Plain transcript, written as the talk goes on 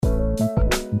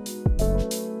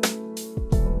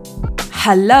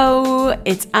Hello,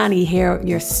 it's Annie here.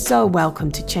 You're so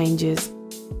welcome to Changes.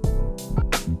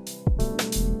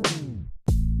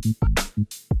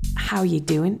 How are you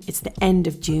doing? It's the end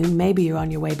of June. Maybe you're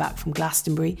on your way back from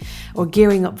Glastonbury or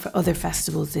gearing up for other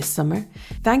festivals this summer.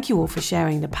 Thank you all for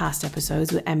sharing the past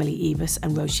episodes with Emily Evis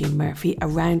and Roisin Murphy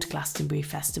around Glastonbury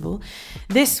Festival.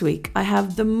 This week I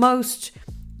have the most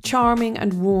charming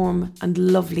and warm and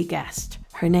lovely guest.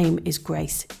 Her name is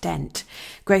Grace Dent.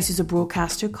 Grace is a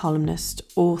broadcaster, columnist,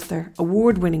 author,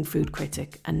 award-winning food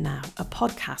critic, and now a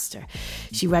podcaster.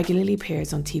 She regularly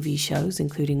appears on TV shows,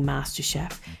 including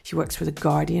MasterChef. She works for The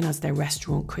Guardian as their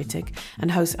restaurant critic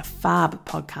and hosts a fab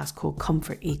podcast called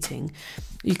Comfort Eating.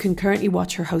 You can currently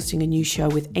watch her hosting a new show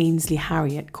with Ainsley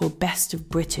Harriott called Best of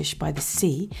British by the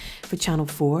Sea for Channel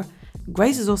 4.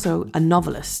 Grace is also a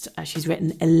novelist. She's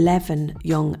written 11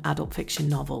 young adult fiction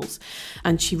novels,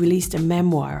 and she released a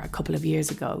memoir a couple of years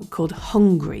ago called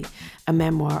Hungry, a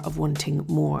memoir of wanting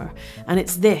more. And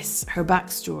it's this, her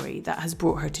backstory, that has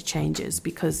brought her to Changes,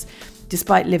 because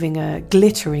despite living a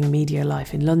glittering media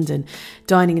life in London,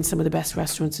 dining in some of the best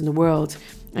restaurants in the world,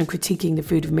 and critiquing the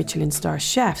food of Michelin star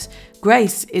chefs,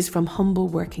 Grace is from humble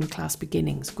working class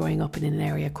beginnings, growing up in an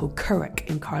area called Curragh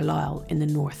in Carlisle in the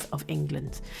north of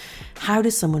England. How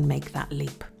does someone make that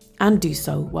leap and do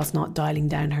so whilst not dialing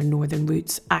down her northern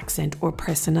roots, accent or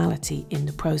personality in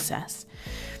the process?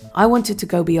 I wanted to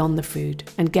go beyond the food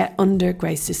and get under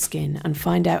Grace's skin and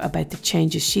find out about the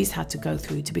changes she's had to go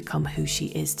through to become who she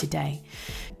is today.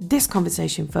 This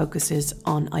conversation focuses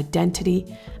on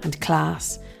identity and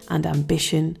class and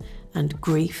ambition and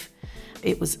grief.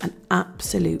 It was an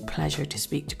absolute pleasure to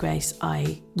speak to Grace.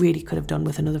 I really could have done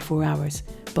with another 4 hours,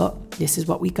 but this is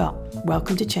what we got.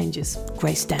 Welcome to Changes,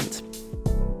 Grace Dent.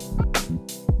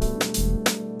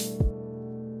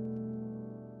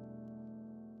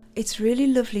 It's really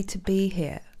lovely to be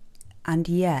here, and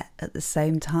yet at the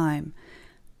same time,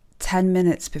 10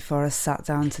 minutes before I sat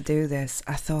down to do this,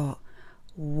 I thought,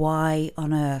 why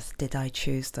on earth did I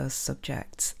choose those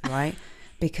subjects, right?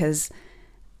 Because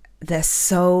they're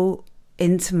so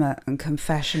intimate and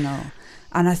confessional.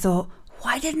 And I thought,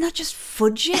 why didn't I just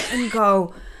fudge it and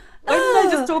go, why didn't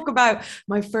I just talk about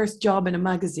my first job in a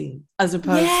magazine as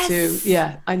opposed to,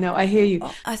 yeah, I know, I hear you.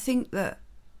 I think that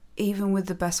even with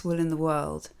the best will in the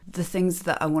world, the things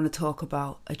that I want to talk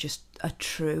about are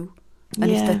true. And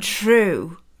if they're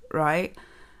true, right,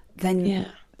 then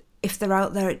if they're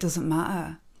out there, it doesn't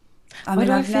matter.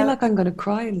 I feel like I'm going to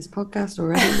cry in this podcast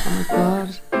already? Oh my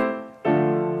God.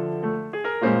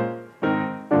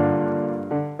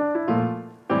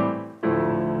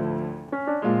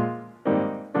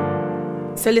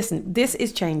 So listen, this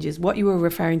is Changes. What you were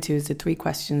referring to is the 3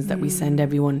 questions that we send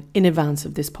everyone in advance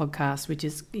of this podcast, which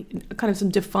is kind of some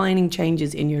defining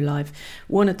changes in your life.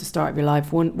 One at the start of your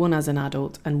life, one as an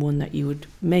adult, and one that you would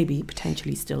maybe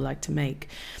potentially still like to make.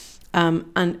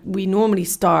 And we normally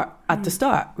start at the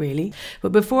start, really.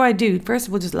 But before I do, first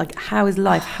of all, just like, how is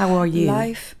life? How are you?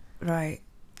 Life, right.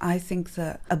 I think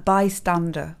that a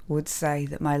bystander would say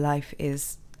that my life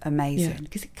is amazing,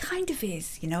 because it kind of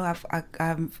is. You know, I've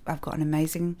got an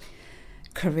amazing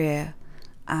career,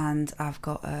 and I've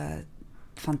got a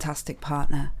fantastic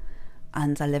partner,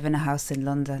 and I live in a house in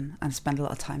London and spend a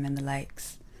lot of time in the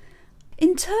lakes.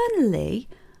 Internally,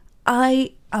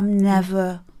 I am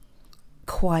never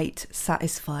quite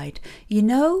satisfied. You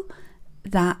know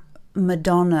that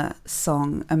Madonna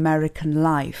song American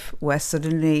Life, where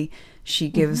suddenly she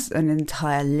gives an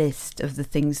entire list of the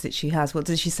things that she has? What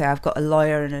does she say? I've got a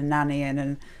lawyer and a nanny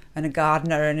and a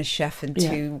gardener and a chef and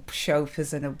 2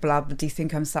 chauffeurs and a blah blah. Do you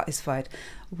think I'm satisfied?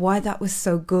 Why that was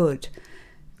so good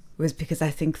was because I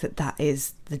think that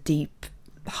is the deep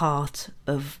heart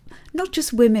of not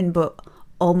just women but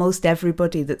almost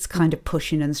everybody that's kind of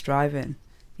pushing and striving.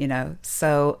 You know,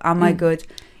 so am I good?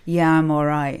 Yeah, I'm all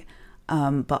right.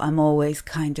 But I'm always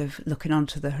kind of looking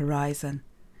onto the horizon.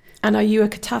 And are you a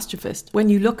catastrophist? When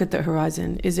you look at the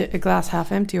horizon, is it a glass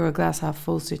half empty or a glass half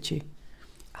full situ?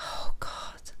 Oh,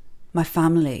 God. My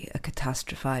family are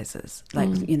catastrophizers.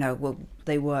 Like, you know, well,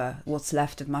 they were. What's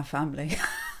left of my family?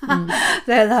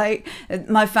 They're like,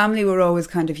 my family were always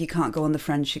kind of, you can't go on the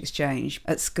French exchange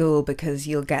at school because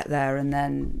you'll get there and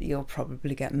then you'll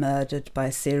probably get murdered by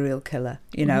a serial killer,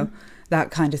 you know,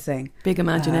 that kind of thing. Big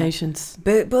imaginations.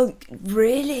 But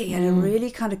really, and a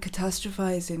really kind of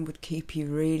catastrophizing would keep you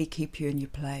in your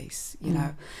place, you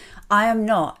know. I am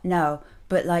not, no,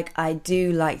 but like I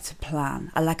do like to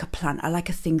plan. I like a plan. I like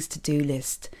a things to do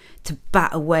list to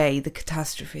bat away the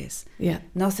catastrophes. Yeah.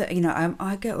 Not that, you know,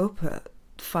 I get up at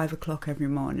 5 o'clock every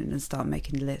morning and start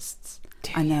making lists.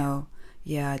 I know.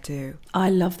 Yeah, I do.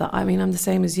 I love that. I mean, I'm the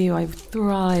same as you. I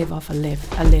thrive off a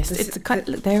list. It's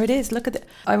there it is. Look at it.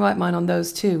 I write mine on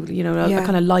those too. You know, a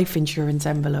kind of life insurance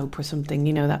envelope or something.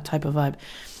 You know, that type of vibe.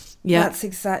 Yeah, that's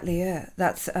exactly it.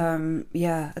 That's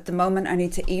At the moment, I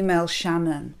need to email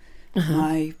Shannon,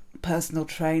 my personal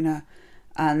trainer,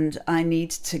 and I need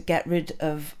to get rid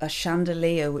of a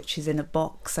chandelier which is in a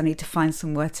box. I need to find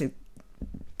somewhere to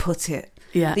put it.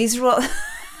 Yeah, these are all.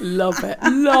 Love it.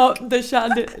 Love the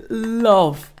chandelier.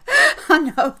 Love. I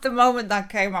know. The moment that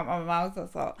came out my mouth, I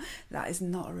thought, that is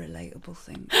not a relatable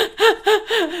thing.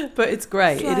 But it's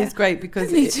great. It is great because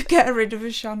I need to get rid of a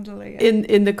chandelier.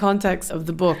 In the context of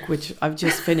the book, which I've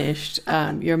just finished,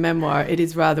 your memoir, it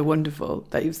is rather wonderful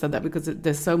that you've said that, because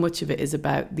there's so much of it is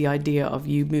about the idea of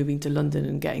you moving to London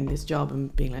and getting this job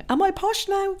and being like, am I posh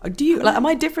now? Or am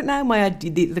I different now?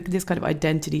 This kind of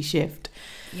identity shift.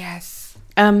 Yes.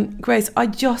 Grace, I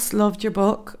just loved your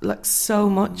book like so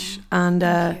much, and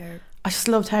I just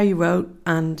loved how you wrote,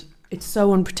 and it's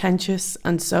so unpretentious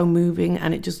and so moving,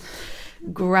 and it just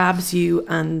grabs you,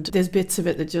 and there's bits of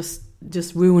it that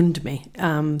just ruined me,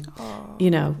 you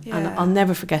know, and I'll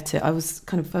never forget it. I was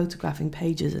kind of photographing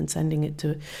pages and sending it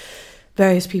to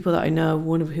various people that I know,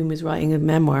 one of whom is writing a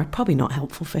memoir, probably not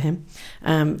helpful for him,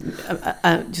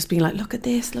 just being like, look at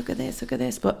this.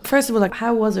 But first of all, like,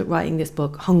 how was it writing this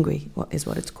book? Hungry, what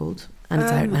it's called, and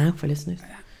it's out now for listeners.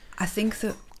 I think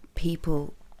that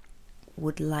people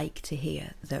would like to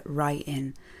hear that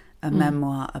writing a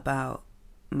memoir about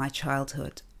my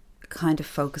childhood, kind of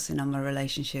focusing on my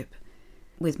relationship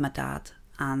with my dad,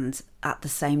 and at the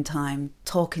same time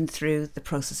talking through the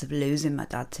process of losing my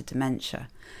dad to dementia,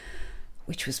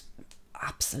 which was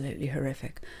absolutely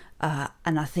horrific.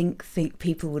 And I think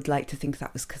people would like to think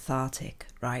that was cathartic,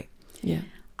 right? Yeah.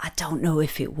 I don't know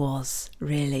if it was,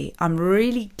 really. I'm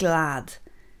really glad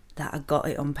that I got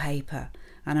it on paper.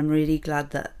 And I'm really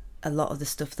glad that a lot of the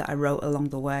stuff that I wrote along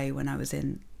the way when I was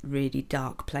in really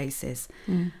dark places,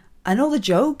 and all the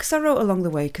jokes I wrote along the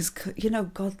way, because, you know,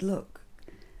 God, look,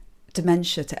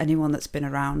 dementia, to anyone that's been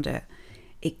around it,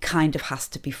 it kind of has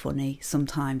to be funny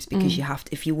sometimes, because you have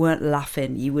to, if you weren't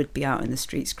laughing, you would be out in the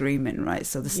street screaming, right?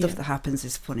 So the stuff that happens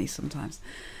is funny sometimes.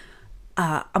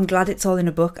 I'm glad it's all in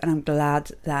a book, and I'm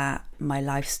glad that my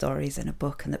life story is in a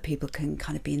book, and that people can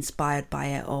kind of be inspired by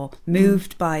it or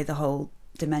moved by the whole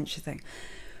dementia thing.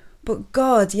 But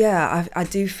God, I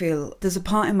do feel, there's a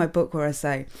part in my book where I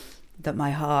say that my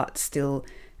heart still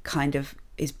kind of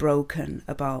is broken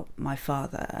about my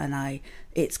father, and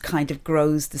it's kind of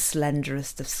grows the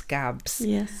slenderest of scabs.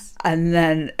 Yes. And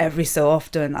then every so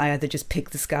often I either just pick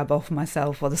the scab off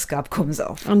myself or the scab comes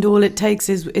off. And all it takes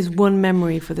is one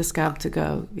memory for the scab to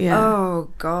go. Yeah.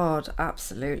 Oh God,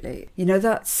 absolutely. You know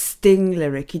that Sting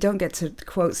lyric, you don't get to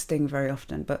quote Sting very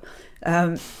often, but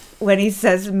when he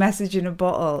says message in a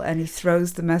bottle, and he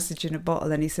throws the message in a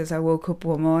bottle, and he says, I woke up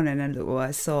one morning and look what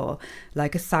I saw,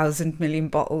 like 1,000 million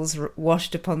bottles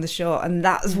washed upon the shore. And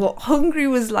that's what Hungry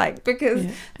was like, because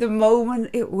the moment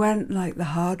it went, like the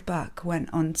hardback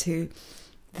went onto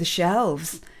the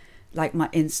shelves, like my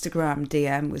Instagram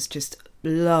DM was just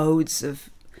loads of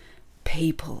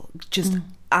people just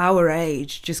our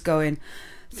age just going,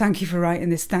 thank you for writing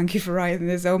this,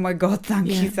 oh my God,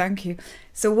 thank you.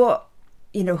 So what,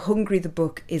 you know, Hungry the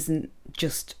book isn't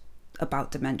just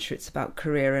about dementia, it's about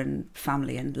career and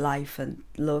family and life and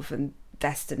love and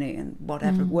destiny and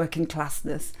whatever, working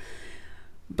classness.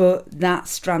 But that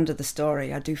strand of the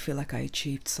story, I do feel like I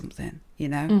achieved something, you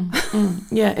know?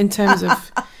 Yeah, in terms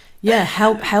of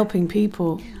helping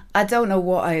people. I don't know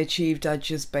what I achieved. I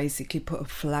just basically put a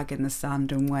flag in the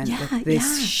sand and went,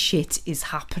 this shit is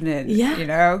happening, you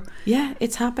know? Yeah,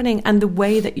 it's happening. And the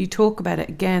way that you talk about it,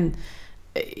 again,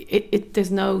 it there's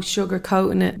no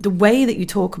sugarcoating it. The way that you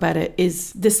talk about it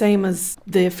is the same as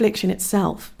the affliction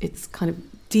itself. It's kind of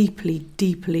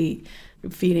deeply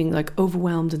feeling like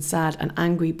overwhelmed and sad and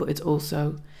angry, but it's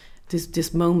also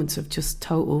this moments of just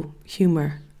total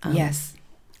humour. Yes.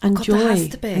 And God, joy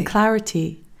and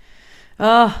clarity.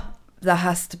 Oh, there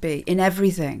has to be in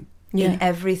everything. In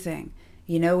everything.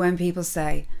 You know, when people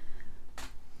say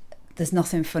there's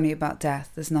nothing funny about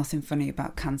death, there's nothing funny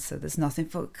about cancer, there's nothing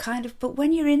for kind of, but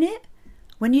when you're in it,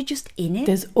 when you're just in it,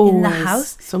 there's always in the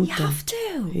house, something. You have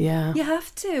to. Yeah. You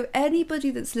have to.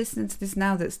 Anybody that's listening to this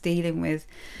now that's dealing with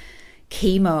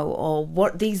chemo or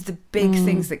what the big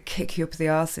things that kick you up the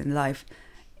arse in life,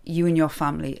 you and your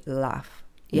family laugh.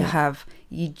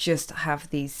 You just have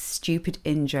these stupid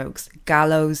in-jokes,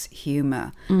 gallows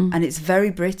humour. And it's very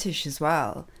British as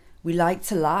well. We like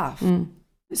to laugh.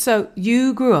 So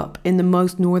you grew up in the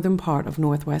most northern part of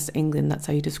northwest England. That's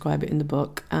how you describe it in the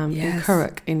book, in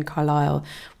Curragh, in Carlisle.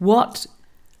 What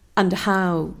And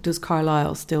how does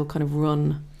Carlisle still kind of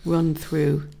run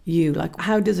through you? Like,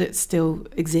 how does it still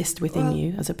exist within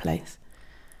you as a place?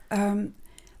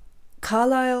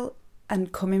 Carlisle,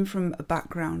 and coming from a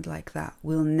background like that,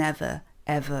 will never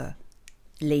ever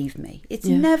leave me. It's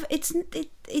never. It's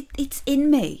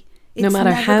in me. It's no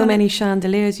matter how many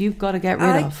chandeliers you've got to get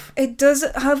rid of. It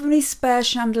doesn't. How many spare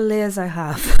chandeliers I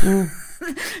have?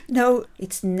 No,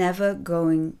 it's never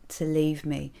going to leave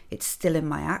me. It's still in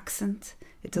my accent.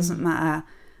 It doesn't matter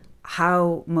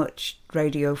how much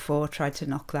Radio 4 tried to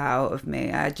knock that out of me.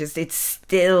 It's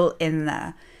still in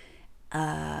there.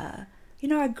 I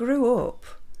grew up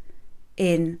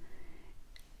I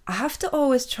have to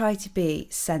always try to be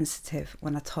sensitive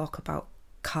when I talk about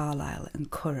Carlisle and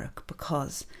Curragh,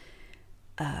 because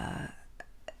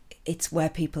it's where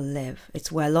people live.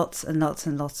 It's where lots and lots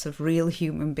and lots of real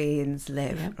human beings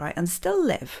live, right? And still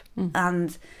live.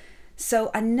 And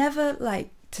so I never like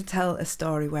to tell a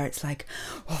story where it's like,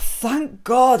 oh, thank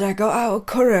God I got out of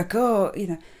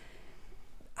Curragh.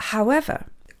 However,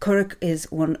 Curragh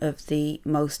is one of the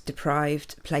most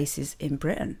deprived places in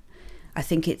Britain. I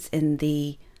think it's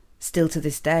still to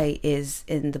this day, is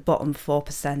in the bottom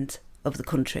 4% of the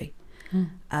country.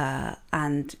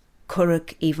 And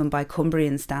Curragh, even by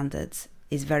Cumbrian standards,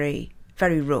 is very,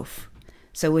 very rough.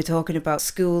 So we're talking about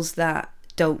schools that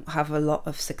don't have a lot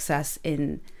of success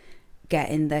in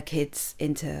getting their kids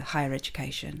into higher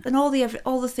education, and all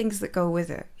the things that go with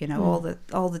it.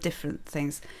 All the different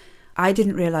things. I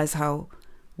didn't realise how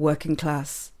working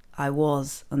class I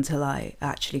was until I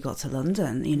actually got to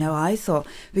London. I thought,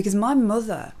 because my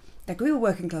mother, like, we were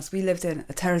working class. We lived in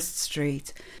a terraced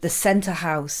street, the centre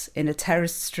house in a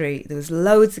terraced street. There was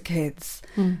loads of kids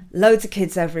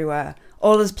everywhere,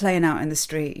 all us playing out in the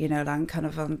street, like kind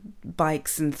of on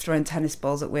bikes and throwing tennis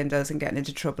balls at windows and getting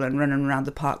into trouble and running around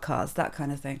the parked cars, that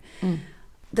kind of thing.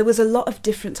 There was a lot of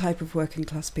different type of working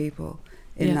class people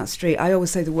in that street. I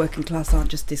always say the working class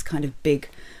aren't just this kind of big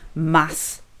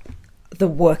mass, the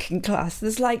working class.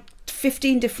 There's like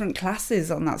 15 different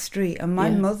classes on that street. And my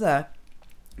mother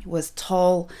was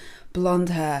tall, blonde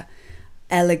hair,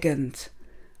 elegant,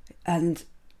 and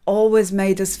always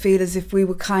made us feel as if we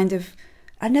were kind of...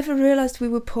 I never realised we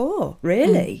were poor,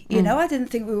 really. I didn't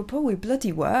think we were poor. We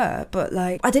bloody were. But,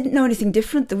 like, I didn't know anything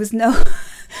different. There was no...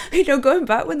 going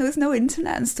back when there was no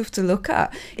internet and stuff to look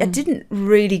at, I didn't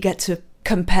really get to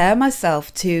compare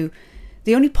myself to...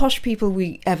 The only posh people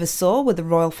we ever saw were the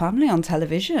royal family on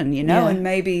television, and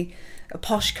maybe a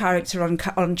posh character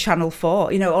on Channel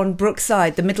 4, on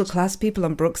Brookside, the middle class people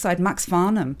on Brookside, Max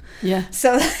Farnham. Yeah.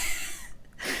 So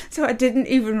I didn't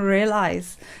even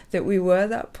realise that we were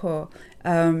that poor.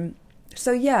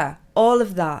 All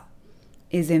of that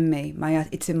is in me.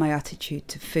 It's in my attitude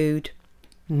to food.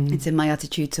 It's in my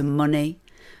attitude to money.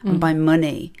 And by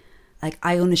money, like,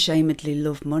 I unashamedly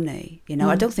love money.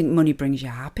 I don't think money brings you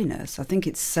happiness. I think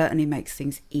it certainly makes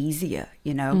things easier,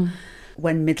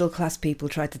 When middle class people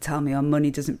try to tell me, money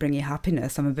doesn't bring you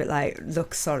happiness, I'm a bit like,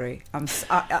 look, sorry. Can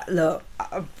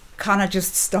I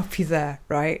just stop you there,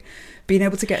 right? Being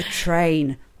able to get a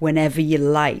train whenever you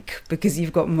like because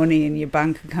you've got money in your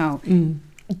bank account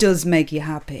does make you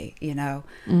happy,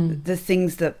 The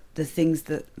things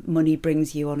that money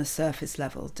brings you on a surface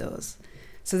level does.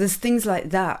 So there's things like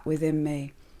that within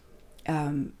me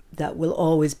that will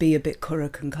always be a bit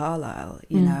Curragh and Carlisle,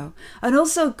 And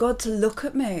also, God, to look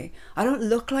at me. I don't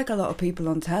look like a lot of people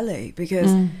on telly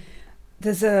because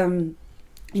there's I've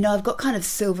got kind of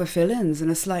silver fillings and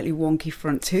a slightly wonky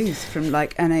front tooth from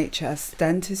like NHS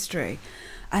dentistry.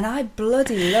 And I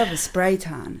bloody love a spray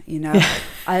tan,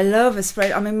 I love a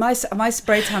spray. I mean, my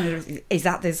spray tan is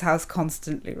at this house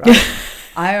constantly, right?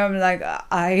 I am like,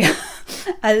 I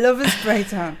love a spray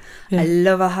tan. I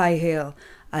love a high heel.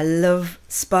 I love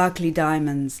sparkly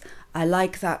diamonds. I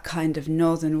like that kind of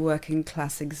northern working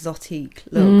class exotic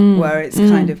look where it's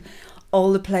kind of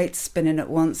all the plates spinning at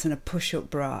once and a push-up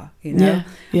bra, I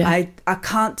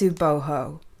can't do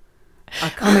boho.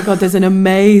 Oh my God, there's an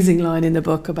amazing line in the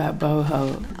book about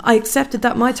boho. I accepted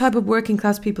that my type of working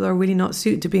class people are really not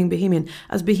suited to being bohemian,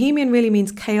 as bohemian really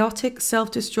means chaotic,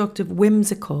 self-destructive,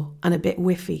 whimsical and a bit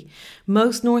whiffy.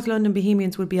 Most North London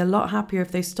bohemians would be a lot happier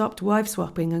if they stopped wife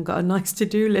swapping and got a nice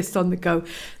to-do list on the go.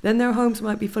 Then their homes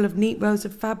might be full of neat rows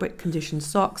of fabric-conditioned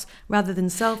socks rather than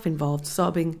self-involved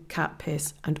sobbing, cat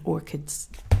piss and orchids.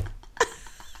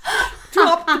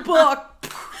 Drop the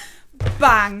book!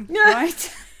 Bang!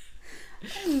 Right?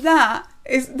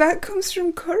 That comes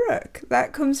from Curragh.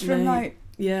 That comes from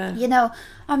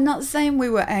I'm not saying we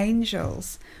were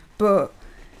angels, but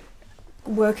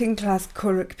working class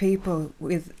Curragh people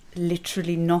with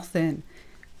literally nothing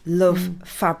love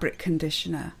fabric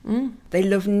conditioner. They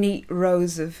love neat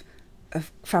rows of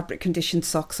fabric conditioned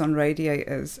socks on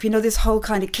radiators. You know, this whole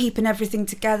kind of keeping everything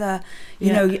together.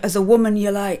 You know, as a woman,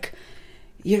 you're like,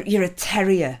 you're a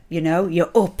terrier, you know,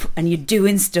 you're up and you're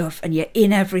doing stuff and you're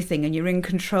in everything and you're in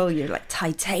control. You're like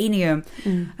titanium.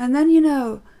 And then, you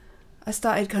know, I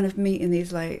started kind of meeting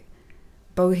these like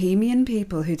bohemian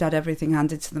people who'd had everything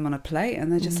handed to them on a plate,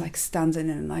 and they're just like standing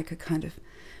in like a kind of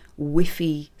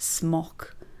whiffy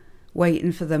smock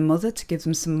waiting for their mother to give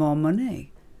them some more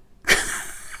money.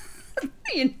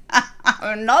 You know,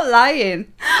 I'm not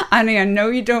lying, Annie. I know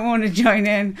you don't want to join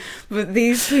in, but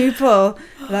these people,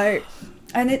 like,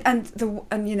 and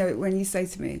you know, when you say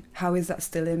to me, "How is that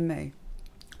still in me?"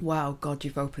 Wow, God,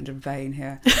 you've opened a vein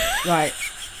here, right?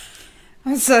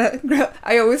 So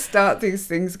I always start these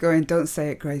things going, "Don't say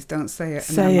it, Grace. Don't say it."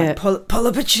 And say I'm it. Like, pull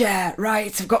up a chair.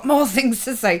 Right, I've got more things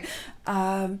to say.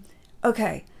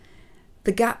 Okay,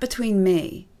 the gap between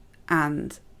me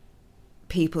and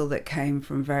people that came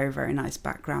from very, very nice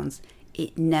backgrounds,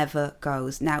 it never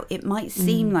goes. Now, it might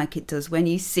seem like it does when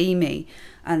you see me,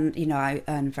 and you know, I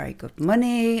earn very good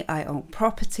money, I own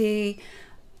property,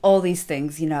 all these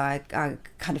things. You know, I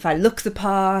look the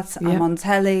part. I'm on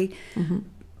telly,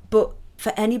 but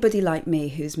for anybody like me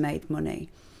who's made money,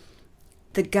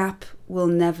 the gap will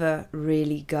never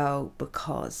really go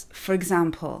because, for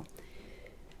example,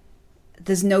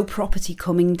 there's no property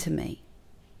coming to me,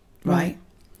 right?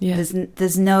 Yeah.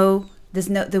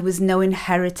 There was no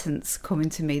inheritance coming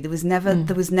to me. There was never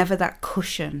that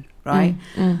cushion, right?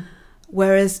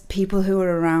 Whereas people who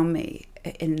were around me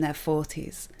in their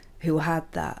 40s who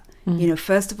had that, you know,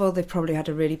 first of all, they probably had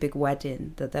a really big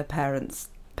wedding that their parents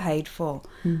paid for,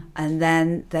 and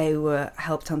then they were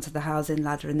helped onto the housing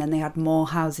ladder, and then they had more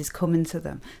houses coming to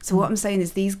them. So what I'm saying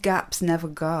is these gaps never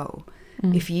go.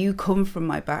 If you come from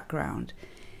my background,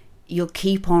 you'll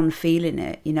keep on feeling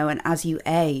it, you know, and as you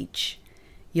age,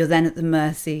 you're then at the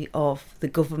mercy of the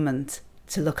government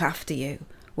to look after you.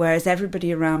 Whereas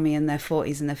everybody around me in their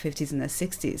 40s and their 50s and their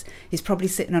 60s is probably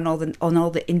sitting on all the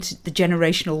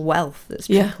generational wealth that's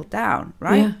trickled down,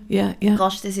 right? Yeah.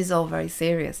 Gosh, this is all very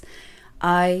serious.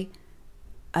 I've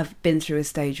been through a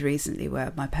stage recently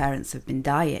where my parents have been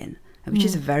dying, which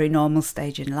is a very normal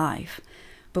stage in life.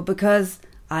 But because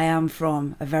I am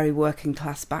from a very working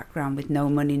class background with no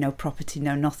money, no property,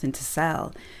 no nothing to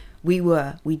sell, we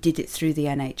did it through the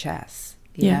NHS,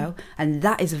 you know, and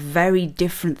that is a very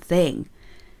different thing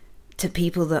to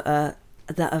people that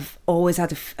have always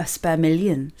had a spare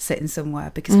million sitting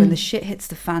somewhere, because when the shit hits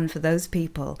the fan for those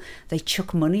people, they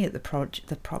chuck money at the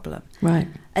problem. Right.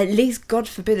 At least, God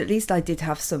forbid, at least I did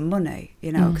have some money,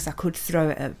 you know, because I could throw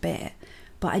it a bit.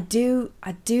 But I do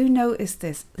notice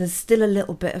this. There's still a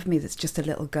little bit of me that's just a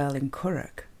little girl in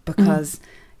Curragh, because,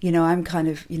 you know, I'm kind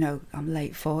of, you know, I'm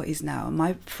late 40s now, and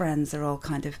my friends are all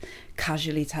kind of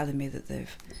casually telling me that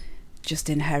they've just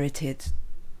inherited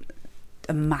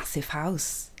a massive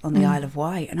house on the Isle of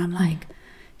Wight, and I'm like,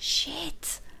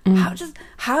 shit.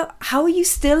 How are you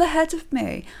still ahead of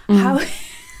me? How?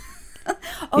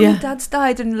 Your dad's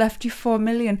died and left you 4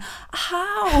 million.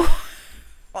 How?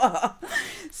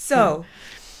 So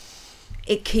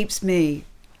it keeps me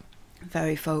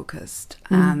very focused,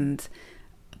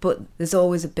 but there's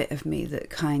always a bit of me that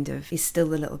kind of is still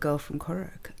the little girl from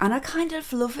Curragh, and I kind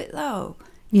of love it though.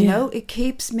 You know, it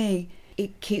keeps me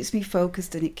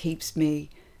focused, and it keeps me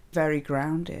very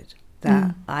grounded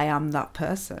that I am that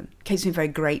person. It keeps me very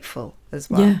grateful as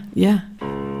well. Yeah.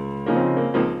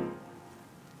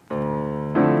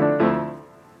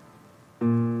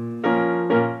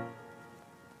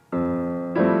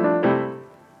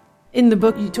 In the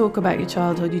book, you talk about your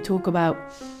childhood. You talk about,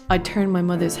 I turned my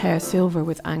mother's hair silver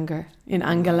with anger in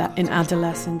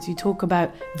adolescence. You talk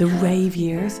about the rave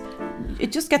years.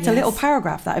 It just gets a little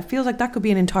paragraph that it feels like that could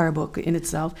be an entire book in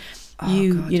itself.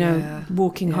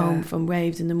 Walking home from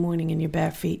raves in the morning in your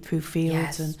bare feet through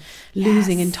fields and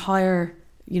losing entire,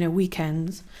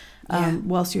 weekends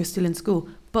whilst you're still in school.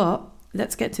 But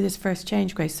let's get to this first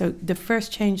change, Grace. So the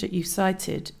first change that you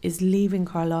cited is leaving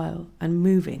Carlisle and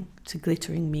moving to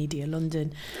glittering media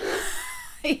London.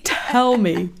 Tell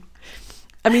me.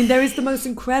 I mean, there is the most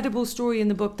incredible story in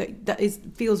the book that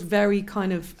feels very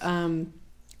kind of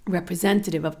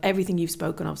representative of everything you've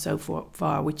spoken of so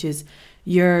far, which is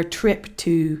your trip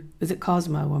to, is it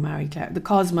Cosmo or Marie Claire? The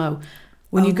Cosmo,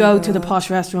 when you go to the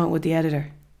posh restaurant with the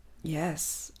editor.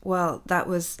 Yes. Well, that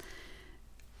was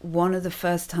one of the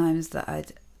first times that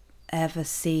I'd ever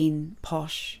seen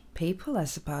posh people, I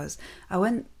suppose. I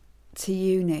went to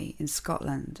uni in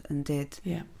Scotland and at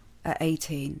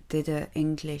 18, did an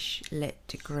English lit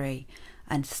degree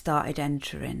and started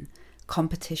entering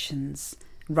competitions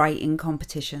writing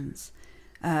competitions.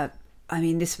 I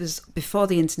mean, this was before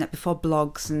the internet, before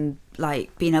blogs, and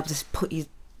like being able to put your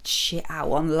shit out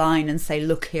online and say,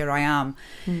 look, here I am.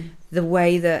 The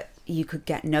way that you could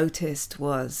get noticed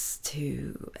was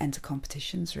to enter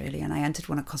competitions, really. And I entered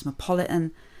one at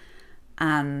Cosmopolitan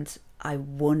and I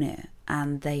won it.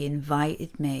 And they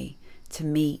invited me to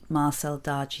meet Marcel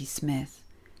Dargy-Smith,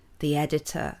 the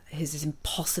editor, who's this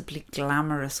impossibly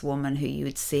glamorous woman who you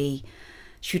would see.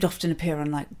 She would often appear on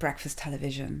like breakfast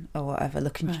television or whatever,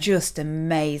 looking just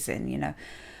amazing, you know.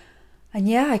 And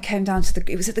yeah, I came down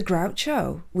to it was at the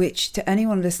Groucho, which to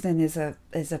anyone listening is a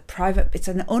private, it's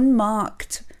an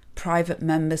unmarked private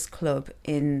members club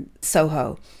in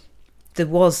Soho. There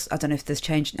was, I don't know if there's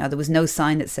changed now, there was no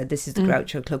sign that said this is the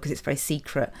Groucho Club because it's very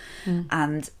secret.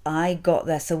 And I got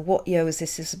there. So what year was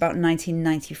this? This was about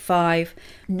 1995.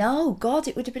 No, God,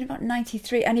 it would have been about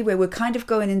 93. Anyway, we're kind of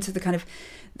going into the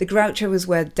Groucho was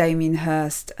where Damien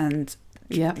Hirst and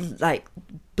like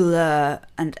Blur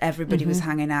and everybody was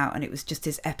hanging out, and it was just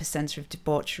this epicenter of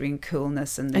debauchery and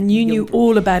coolness. And you knew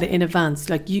all about it in advance.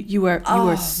 Like you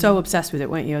were so obsessed with it,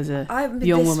 weren't you, as a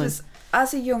young woman?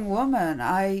 As a young woman,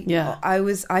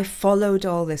 I followed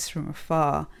all this from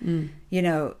afar. You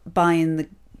know, buying the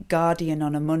Guardian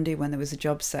on a Monday when there was a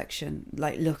job section,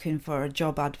 like looking for a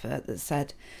job advert that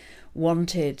said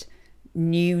wanted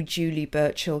new Julie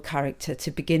Burchill character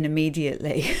to begin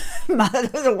immediately.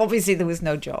 Obviously there was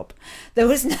no job. There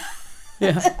was no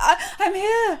I'm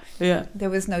here. Yeah. There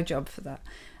was no job for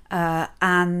that.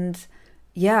 And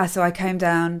yeah, so I came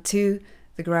down to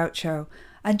the Groucho,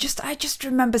 and I just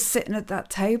remember sitting at that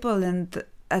table, and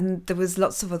there was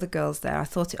lots of other girls there.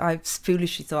 I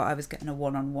foolishly thought I was getting a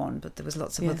one-on-one, but there was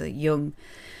lots of other young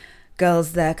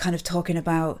girls there kind of talking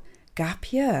about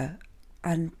gap year,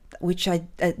 and which I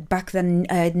back then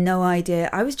I had no idea.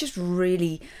 I was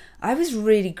really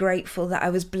grateful that I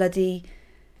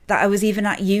was even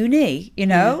at uni, you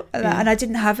know, and I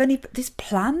didn't have this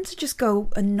plan to just go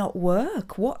and not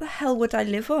work. What the hell would I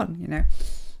live on, you know?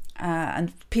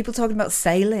 And people talking about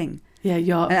sailing. Yeah,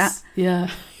 yachts.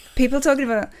 People talking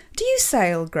about, do you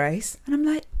sail, Grace? And I'm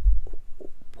like,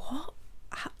 what?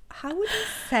 How would you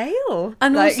sail?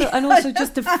 And also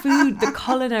just the food, the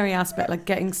culinary aspect, like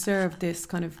getting served this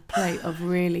kind of plate of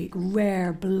really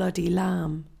rare bloody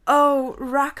lamb. Oh,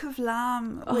 rack of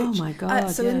lamb. Oh my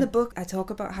God. In the book, I talk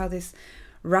about how this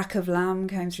rack of lamb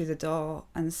came through the door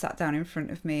and sat down in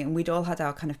front of me, and we'd all had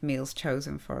our kind of meals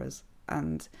chosen for us.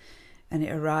 And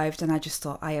it arrived, and I just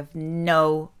thought, I have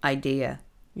no idea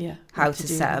how to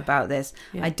set about this.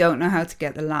 I don't know how to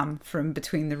get the lamb from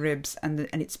between the ribs, and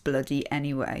it's bloody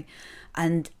anyway.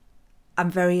 And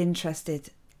I'm very interested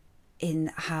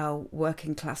in how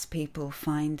working class people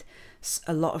find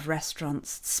a lot of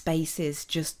restaurants spaces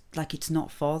just like it's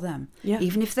not for them,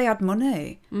 even if they had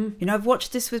money. You know, I've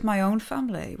watched this with my own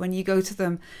family. When you go to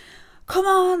them, come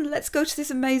on, let's go to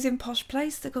this amazing posh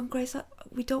place, they're going, Grace,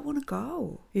 we don't want to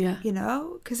go, you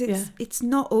know, because it's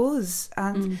not us.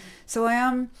 And so I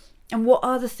am. And what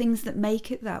are the things that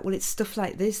make it that? Well, it's stuff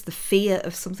like this, the fear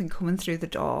of something coming through the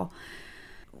door.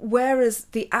 Whereas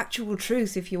the actual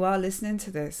truth, if you are listening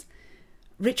to this,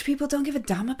 rich people don't give a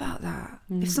damn about that.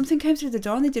 If something came through the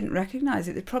door and they didn't recognise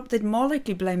it, they'd more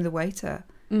likely blame the waiter.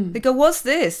 They go, what's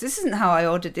this? This isn't how I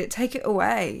ordered it. Take it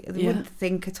away. They wouldn't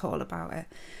think at all about it.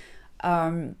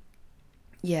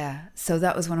 So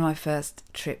that was one of my first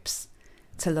trips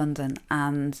to London,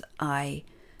 and I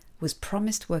was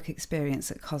promised work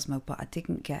experience at Cosmo, but I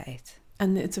didn't get it.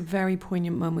 And it's a very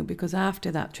poignant moment, because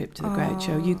after that trip to the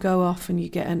Groucho, you go off and you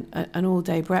get an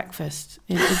all-day breakfast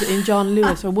in John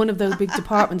Lewis or one of those big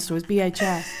department stores,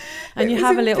 BHS, and you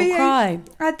have a little cry.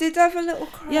 I did have a little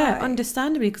cry. Yeah,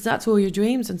 understandably, because that's all your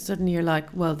dreams, and suddenly you're like,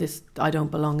 well, I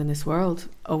don't belong in this world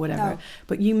or whatever. No.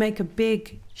 But you make a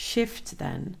big shift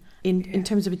then in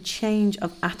terms of a change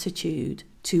of attitude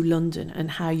to London and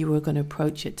how you were going to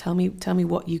approach it. Tell me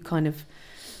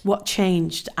what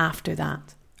changed after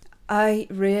that? I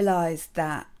realised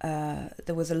that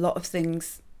there was a lot of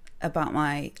things about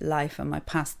my life and my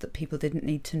past that people didn't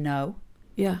need to know.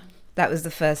 Yeah. That was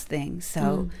the first thing.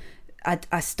 So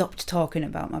I stopped talking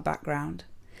about my background.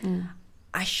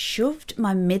 I shoved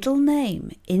my middle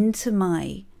name into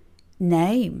my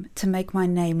name to make my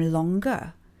name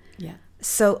longer. Yeah.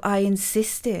 So I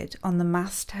insisted on the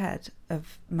masthead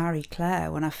of Marie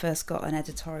Claire when I first got an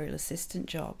editorial assistant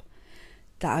job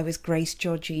that I was Grace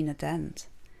Georgina Dent.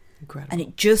 Incredible. And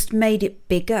it just made it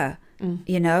bigger,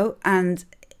 you know? And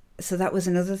so that was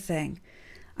another thing.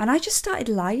 And I just started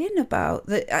lying about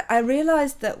that. I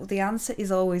realised that the answer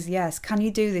is always yes. Can you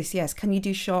do this? Yes. Can you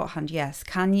do shorthand? Yes.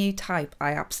 Can you type?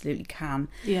 I absolutely can.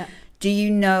 Yeah. Do you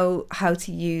know how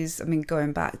to use,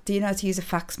 going back, do you know how to use a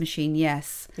fax machine?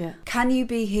 Yes. Yeah. Can you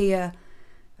be here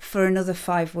for another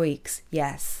 5 weeks?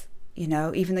 Yes.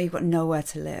 Even though you've got nowhere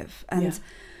to live. And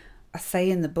I say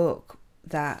in the book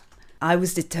that I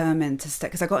was determined to stay,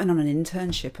 because I got in on an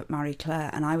internship at Marie Claire,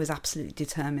 and I was absolutely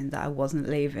determined that I wasn't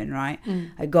leaving, right?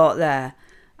 I got there,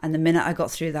 and the minute I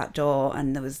got through that door,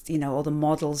 and there was, all the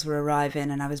models were arriving,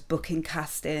 and I was booking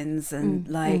castings, and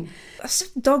it's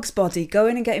just dog's body,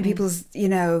 going and getting people's,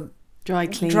 dry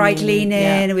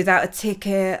cleaning without a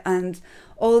ticket, and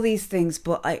all these things.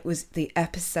 But it was the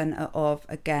epicenter of,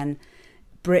 again,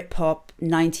 Britpop,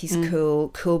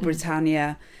 90s cool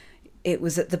Britannia. It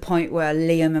was at the point where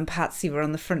Liam and Patsy were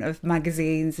on the front of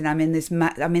magazines, and I'm in this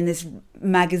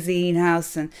magazine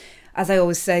house, and as I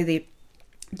always say, the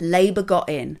Labour got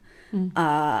in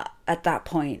at that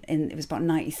point, and it was about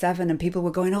 97, and people were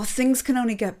going, "Oh, things can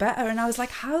only get better," and I was like,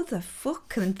 "How the fuck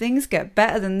can things get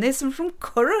better than this? I'm from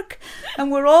Curragh,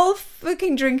 and we're all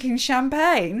fucking drinking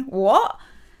champagne. What?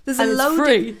 There's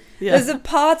there's a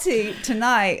party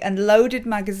tonight, and Loaded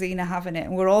magazine are having it,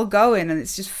 and we're all going, and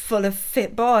it's just full of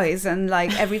fit boys, and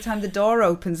like every time the door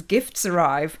opens, gifts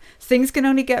arrive. Things can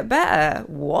only get better.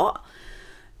 What?"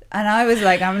 And I was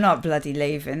like, "I'm not bloody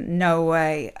leaving. No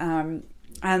way."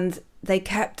 And they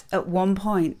kept, at one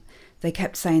point, they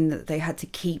kept saying that they had to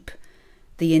keep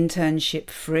the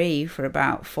internship free for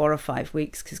about 4 or 5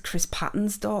 weeks because Chris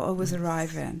Patton's daughter was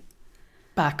arriving.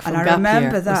 Back from and I gap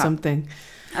remember year that. Or something.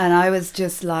 And I was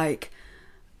just like,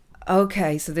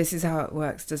 okay, so this is how it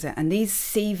works, does it? And these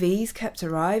CVs kept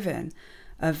arriving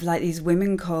of like these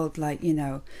women called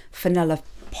Fenella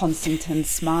Ponsington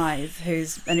Smythe,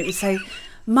 and it would say,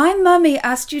 "My mummy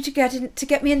asked you to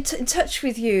get me in touch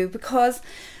with you because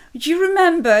do you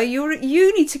remember you were at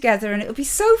uni together and it would be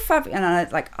so fabulous." And I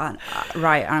was like,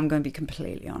 right, I'm going to be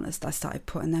completely honest. I started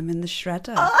putting them in the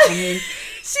shredder.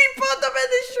 She put them in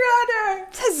the shredder.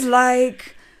 It's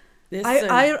like...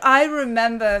 I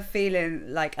remember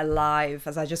feeling like alive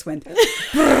as I just went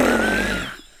brrr,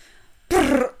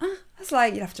 brrr. I was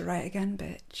like, "You have to write again,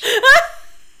 bitch."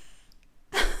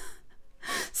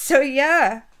 So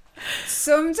yeah,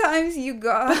 sometimes you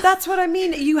got... But that's what I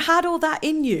mean. You had all that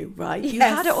in you, right? Yes. You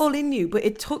had it all in you, but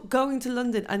it took going to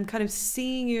London and kind of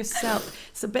seeing yourself.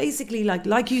 So basically,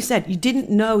 like you said, you didn't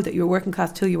know that you were working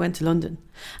class till you went to London,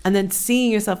 and then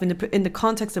seeing yourself in the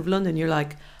context of London, you're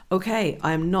like, okay,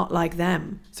 I'm not like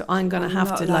them, so I'm going to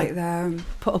have to like them.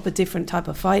 Put up a different type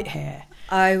of fight here.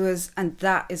 And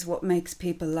that is what makes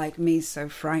people like me so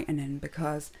frightening,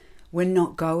 because we're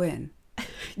not going.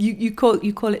 You call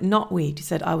it knotweed. You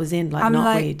said I was in like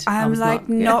knotweed. I'm like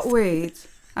knotweed.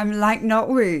 I'm like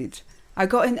knotweed. I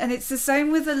got in, and it's the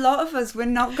same with a lot of us. We're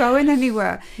not going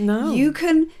anywhere. No. You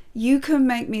can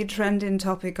make me a trending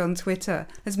topic on Twitter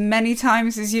as many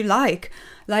times as you like.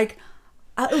 Like,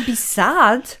 it'll be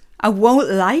sad. I won't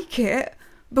like it.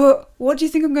 But what do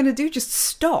you think I'm going to do? Just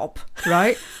stop,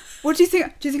 right? What do you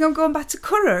think? Do you think I'm going back to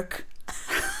Curragh?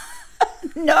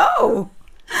 No.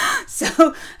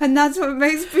 So, and that's what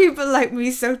makes people like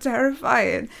me so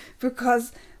terrifying,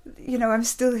 because, I'm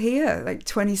still here like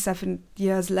 27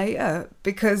 years later,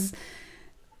 because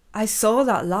I saw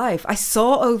that life. I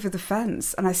saw over the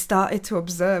fence, and I started to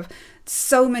observe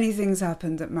so many things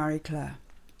happened at Marie Claire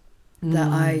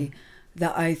that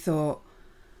I thought,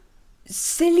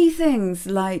 silly things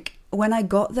like, when I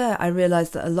got there, I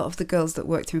realised that a lot of the girls that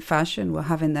worked in fashion were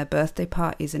having their birthday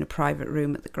parties in a private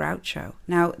room at the Groucho.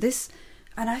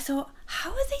 And I thought,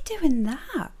 how are they doing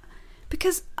that?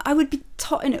 Because I would be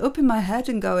totting it up in my head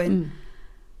and going,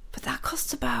 but that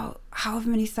costs about however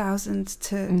many thousands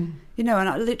to,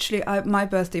 and my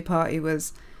birthday party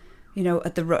was,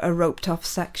 at a roped off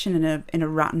section in a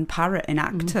Rat and Parrot in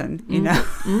Acton,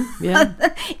 Yeah.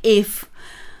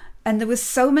 And there was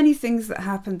so many things that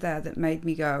happened there that made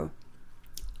me go,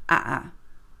 I'm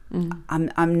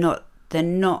not,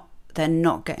 they're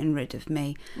not getting rid of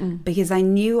me, because I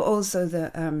knew also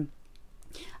that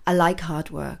I like hard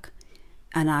work,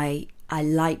 and I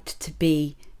liked to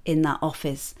be in that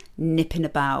office nipping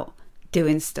about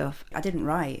doing stuff. I didn't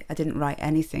write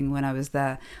anything when I was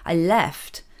there. I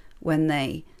left when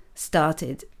they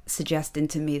started suggesting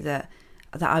to me that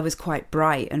I was quite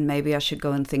bright and maybe I should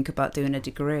go and think about doing a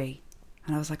degree.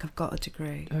 And I was like, I've got a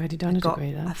degree. Already done a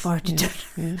degree. I've already done.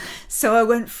 Yeah. So I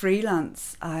went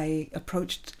freelance. I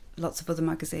approached lots of other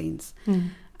magazines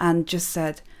and just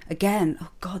said, again,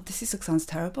 oh God, this sounds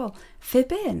terrible.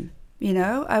 Fib in,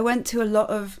 I went to a lot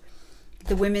of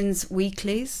the women's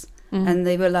weeklies and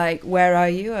they were like, where are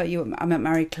you? I'm at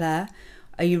Marie Claire.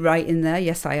 Are you writing there?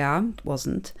 Yes, I am.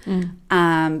 Wasn't.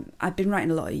 I've been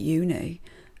writing a lot at uni.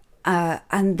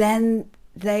 And then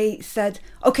they said,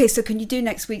 okay, so can you do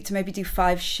next week to maybe do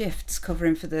 5 shifts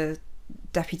covering for the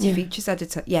deputy features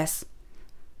editor? Yes.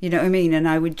 You know what I mean? And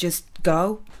I would just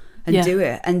go and do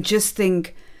it and just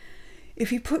think,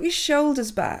 if you put your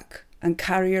shoulders back and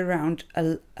carry around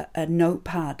a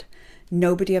notepad,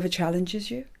 nobody ever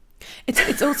challenges you.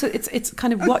 It's also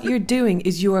kind of what you're doing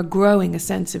is you are growing a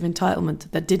sense of entitlement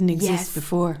that didn't exist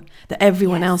before, that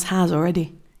everyone else has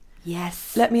already.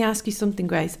 Yes. Let me ask you something,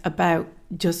 Grace, about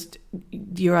just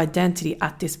your identity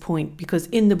at this point, because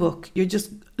in the book you're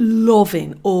just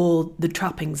loving all the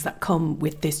trappings that come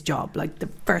with this job, like the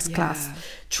first class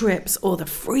trips, all the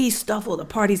free stuff, all the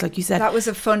parties, like you said. That was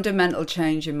a fundamental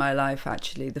change in my life,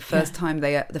 actually. The first time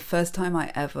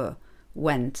I ever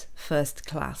went first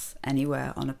class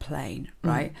anywhere on a plane,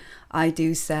 right? I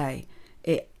do say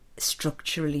it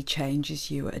structurally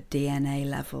changes you at a DNA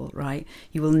level, right?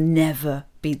 You will never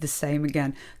be the same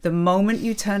again. The moment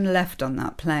you turn left on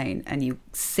that plane and you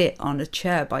sit on a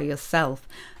chair by yourself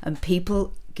and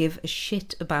people give a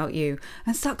shit about you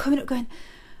and start coming up going,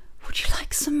 would you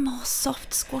like some more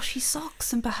soft squashy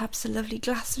socks and perhaps a lovely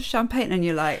glass of champagne? And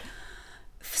you're like,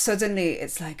 suddenly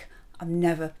it's like, I'm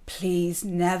never, please,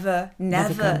 never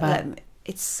let me.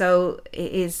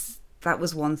 That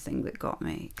was one thing that got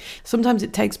me. Sometimes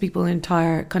it takes people an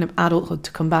entire kind of adulthood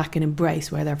to come back and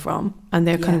embrace where they're from, and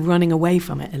they're kind of running away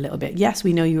from it a little bit. Yes,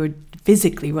 we know you were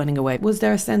physically running away. Was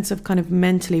there a sense of kind of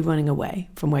mentally running away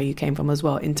from where you came from as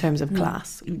well in terms of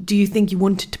class? Do you think you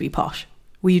wanted to be posh?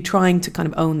 Were you trying to kind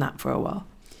of own that for a while?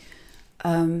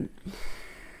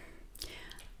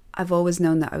 I've always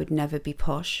known that I would never be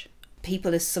posh.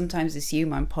 People sometimes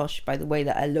assume I'm posh by the way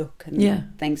that I look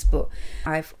and things, but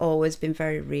I've always been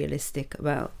very realistic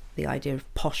about the idea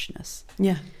of poshness.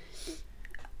 Yeah.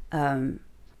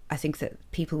 I think that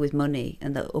people with money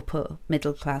and the upper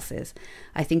middle classes,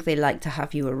 I think they like to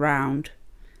have you around,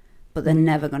 but they're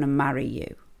never going to marry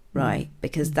you, right?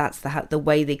 Because that's the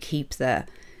way they keep their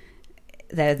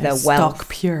wealth. Stock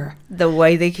pure. The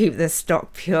way they keep their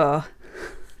stock pure.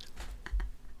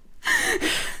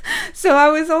 So I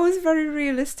was always very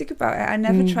realistic about it. I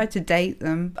never tried to date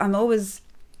them. I'm always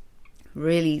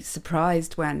really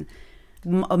surprised when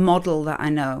a model that I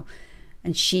know,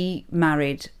 and she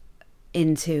married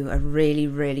into a really,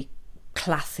 really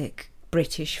classic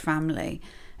British family,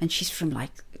 and she's from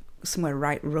like somewhere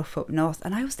right rough up north.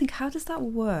 And I always think, how does that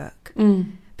work?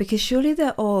 Because surely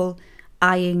they're all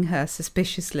eyeing her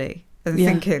suspiciously and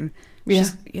thinking,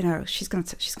 she's going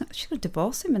to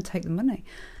divorce him and take the money.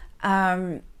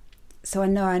 So I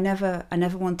know I never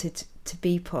wanted to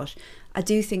be posh. I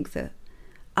do think that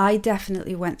I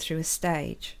definitely went through a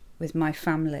stage with my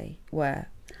family where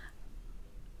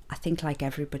I think, like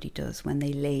everybody does when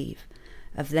they leave,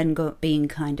 of then being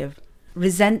kind of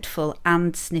resentful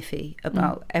and sniffy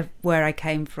about where I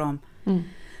came from.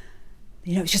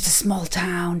 You know, it's just a small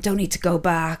town, don't need to go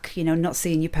back, you know, not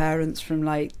seeing your parents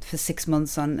for 6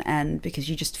 months on end because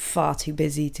you're just far too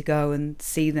busy to go and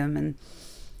see them. And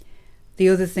the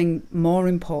other thing, more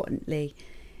importantly,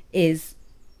 is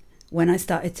when I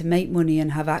started to make money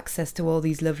and have access to all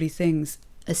these lovely things,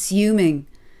 assuming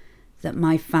that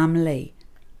my family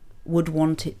would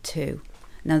want it too.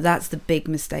 Now that's the big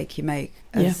mistake you make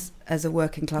as a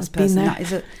working class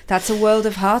person. That's a world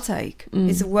of heartache.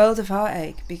 It's a world of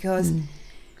heartache because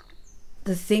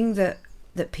the thing that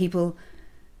people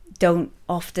don't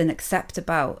often accept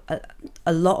about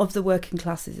a lot of the working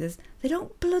classes is they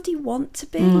don't bloody want to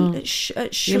be at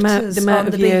shutters the amount on the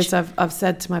of beach. years I've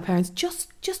said to my parents, just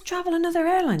travel another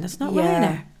airline. That's not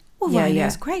Ryanair. Well,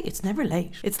 Ryanair's great. It's never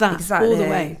late. It's that all the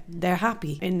way. They're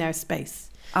happy in their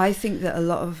space. I think that a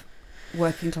lot of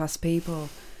working class people,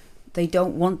 they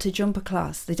don't want to jump a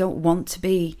class. They don't want to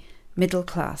be middle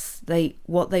class.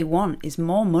 What they want is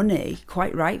more money,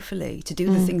 quite rightfully, to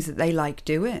do the things that they like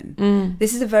doing.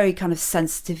 This is a very kind of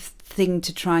sensitive thing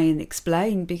to try and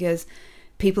explain because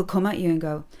people come at you and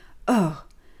go, oh,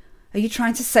 are you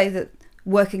trying to say that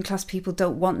working class people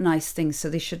don't want nice things so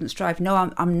they shouldn't strive?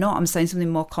 No, I'm not. I'm saying something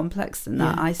more complex than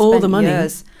that. I spent all the money.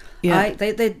 Years.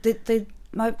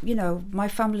 My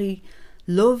family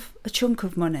love a chunk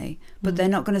of money, but they're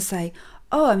not going to say,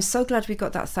 oh, I'm so glad we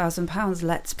got that £1,000.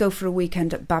 Let's go for a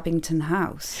weekend at Babington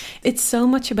House. It's so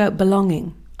much about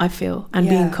belonging, I feel, and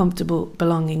being comfortable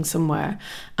belonging somewhere.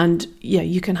 And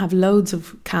you can have loads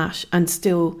of cash and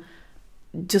still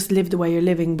just live the way you're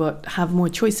living, but have more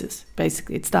choices.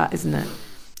 Basically, it's that, isn't it?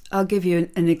 I'll give you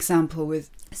an example with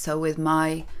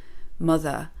my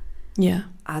mother. Yeah.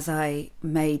 As I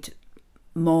made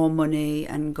more money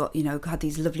and had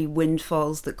these lovely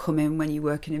windfalls that come in when you're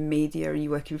working in media and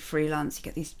you're working freelance, you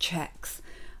get these checks,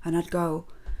 and I'd go,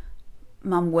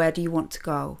 Mum, where do you want to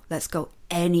go? Let's go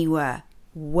anywhere.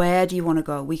 Where do you want to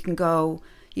go? We can go.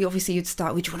 You'd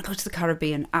start, would you want to go to the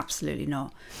Caribbean? Absolutely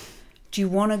not. Do you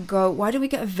want to go? Why don't we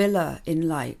get a villa in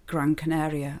like Gran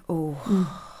Canaria?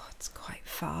 It's quite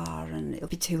far and it'll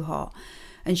be too hot.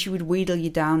 And she would wheedle you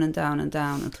down and down and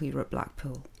down until you were at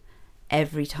Blackpool.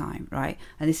 Every time, right?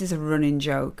 And this is a running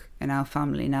joke in our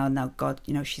family now. Now, God,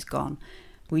 she's gone.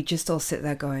 We just all sit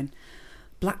there going,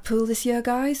 Blackpool this year,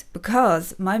 guys?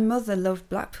 Because my mother loved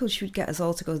Blackpool. She would get us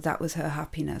all to go. That was her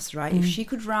happiness, right? If she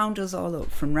could round us all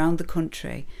up from round the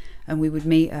country and we would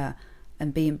meet her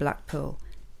and be in Blackpool,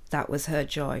 that was her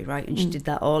joy, right? And she did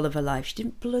that all of her life. She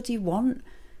didn't bloody want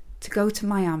to go to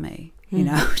Miami, She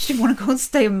didn't want to go and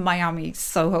stay in Miami,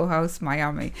 Soho House,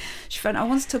 Miami. I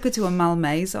once took her to a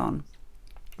Malmaison.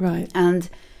 Right. And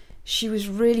she was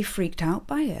really freaked out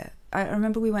by it. I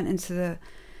remember we went to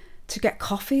get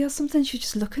coffee or something. She was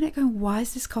just looking at it going, why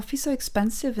is this coffee so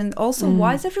expensive? And also,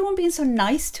 why is everyone being so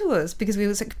nice to us? Because we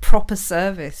was like proper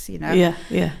service,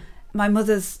 Yeah. My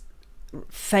mother's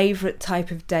favourite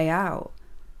type of day out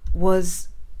was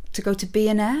to go to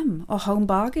B&M or Home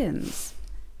Bargains.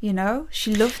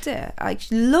 She loved it.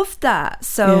 She loved that.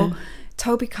 So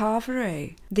Toby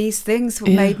Carvery, these things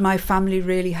made my family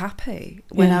really happy.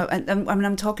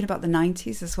 I'm talking about the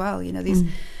 90s as well, these,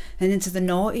 and into the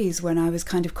noughties when I was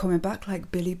kind of coming back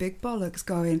like Billy Big Bollocks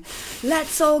going,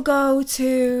 let's all go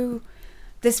to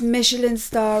this Michelin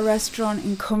star restaurant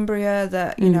in Cumbria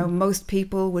that, most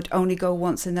people would only go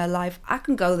once in their life. I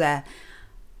can go there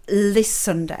this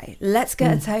Sunday. Let's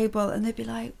get a table. And they'd be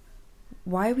like,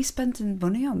 why are we spending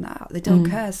money on that? They don't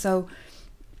care. So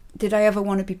did I ever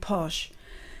want to be posh?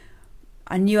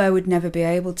 I knew I would never be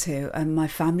able to, and my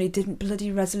family didn't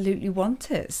bloody resolutely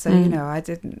want it. So, I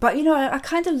didn't. But, I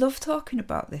kind of love talking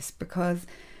about this because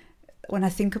when I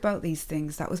think about these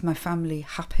things, that was my family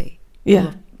happy.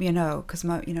 Yeah. Because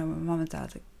my mum and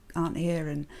dad aren't here.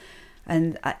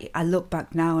 And I look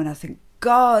back now and I think,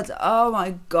 God, oh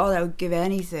my God, I would give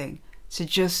anything to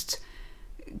just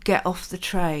get off the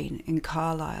train in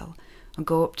Carlisle and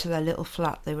go up to their little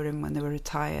flat they were in when they were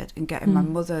retired and get in my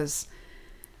mother's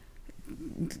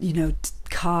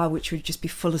car, which would just be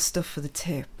full of stuff for the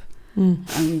tip,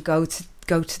 and go to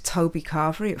Toby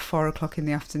Carvery at 4:00 in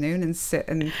the afternoon and sit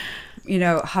and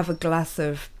have a glass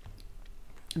of,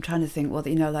 I'm trying to think what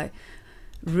like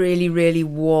really really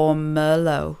warm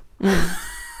Merlot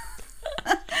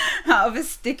out of a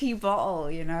sticky bottle.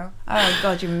 Oh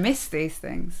God, you miss these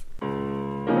things.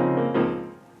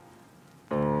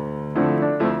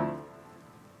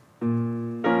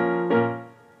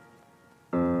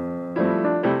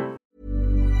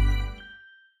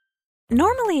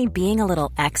 Normally, being a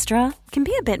little extra can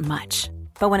be a bit much,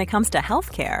 but when it comes to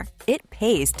healthcare, it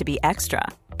pays to be extra.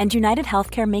 And United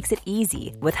Healthcare makes it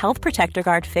easy with Health Protector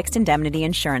Guard fixed indemnity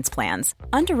insurance plans.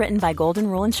 Underwritten by Golden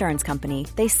Rule Insurance Company,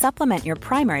 they supplement your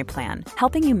primary plan,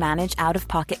 helping you manage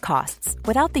out-of-pocket costs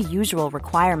without the usual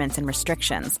requirements and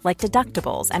restrictions like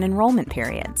deductibles and enrollment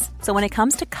periods. So when it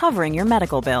comes to covering your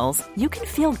medical bills, you can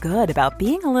feel good about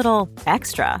being a little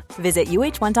extra. Visit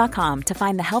UH1.com to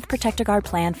find the Health Protector Guard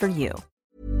plan for you.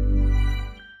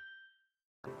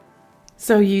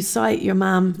 So you cite your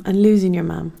mum and losing your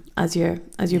mum as your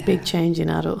big change in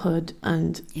adulthood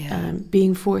and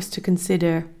being forced to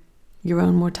consider your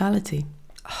own mortality.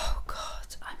 Oh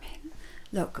God,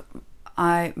 look,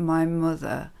 my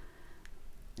mother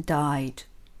died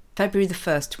February the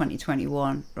 1st,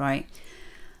 2021, right?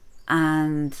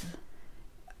 And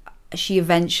she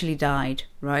eventually died,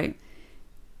 right?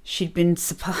 She'd been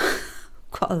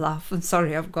got a laugh. I'm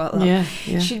sorry, I've got a laugh.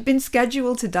 Yeah. She'd been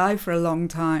scheduled to die for a long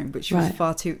time, but she was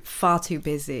far too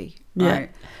busy.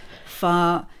 Right.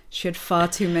 She had far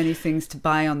too many things to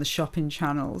buy on the shopping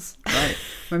channels. Right.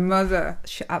 My mother,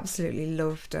 she absolutely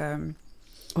loved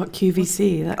what,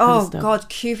 QVC, that kind of stuff. Oh God,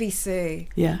 QVC.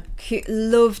 Yeah.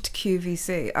 Loved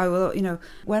QVC. I will,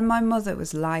 when my mother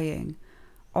was lying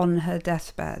on her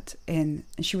deathbed and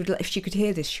she would, if she could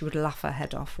hear this, she would laugh her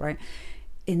head off, right?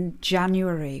 In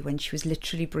January, when she was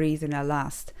literally breathing her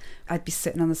last, I'd be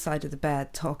sitting on the side of the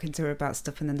bed talking to her about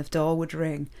stuff, and then the door would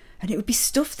ring and it would be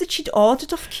stuff that she'd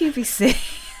ordered off QVC.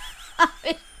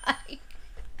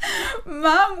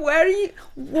 Mum, where are you?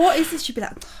 What is this? She'd be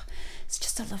like, it's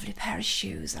just a lovely pair of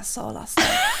shoes I saw last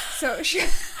night. So it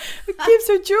gives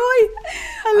her joy.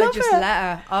 I just let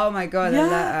her. Oh my God, I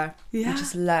let her. Yeah. I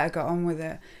just let her get on with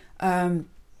it.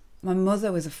 My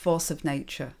mother was a force of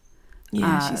nature.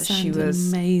 Yeah, she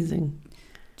was amazing.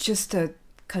 Just a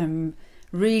kind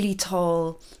of really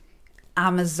tall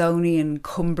Amazonian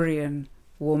Cumbrian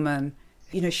woman.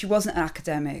 She wasn't an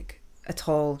academic at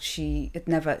all. She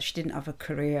didn't have a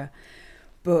career,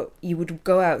 But you would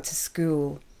go out to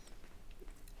school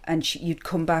and you'd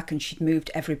come back and she'd moved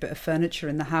every bit of furniture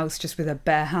in the house just with her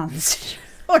bare hands.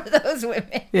 One of those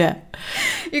women. Yeah.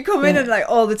 You come in and like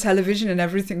all the television and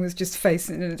everything was just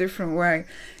facing in a different way.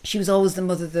 She was always the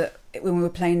mother that when we were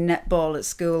playing netball at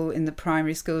school, in the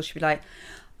primary school, she'd be like,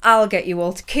 I'll get you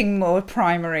all to Kingmore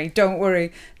Primary, don't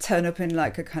worry. Turn up in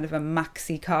like a kind of a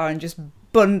maxi car and just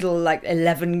bundle like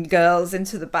 11 girls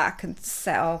into the back and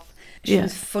set off. She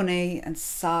was funny and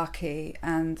sarky,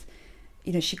 and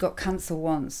you know, she got cancer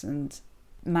once and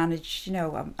managed, you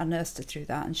know, I nursed her through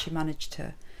that, and she managed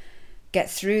to get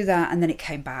through that, and then it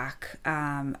came back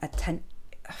 10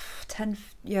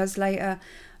 years later,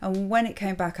 and when it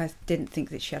came back I didn't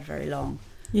think that she had very long.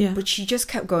 But she just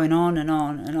kept going on and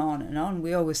on and on and on.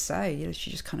 We always say, you know, she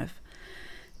just kind of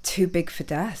too big for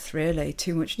death, really,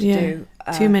 too much to do,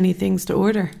 too many things to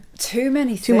order, too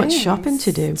much shopping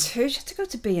to do. She had to go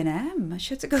to B&M. She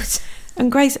had to go to... And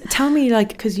Grace, tell me, like,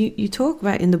 because you talk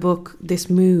about in the book this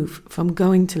move from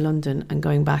going to London and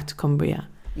going back to Cumbria.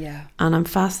 Yeah. And I'm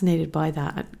fascinated by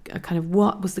that. Kind of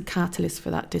what was the catalyst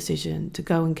for that decision to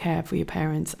go and care for your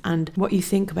parents, and what you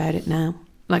think about it now,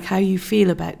 like how you feel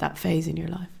about that phase in your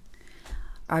life?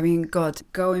 I mean, God,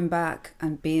 going back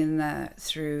and being there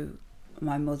through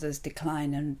my mother's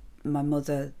decline and my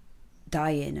mother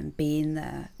dying and being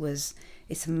there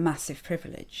it's a massive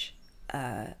privilege.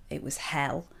 It was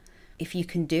hell. If you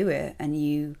can do it and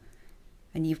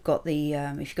you've got the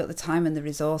if you've got the time and the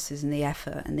resources and the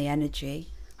effort and the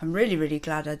energy, I'm really, really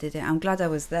glad I did it. I'm glad I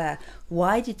was there.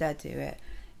 Why did I do it?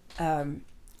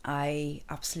 I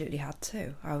absolutely had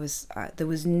to. There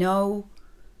was no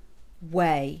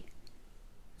way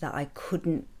that I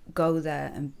couldn't go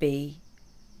there and be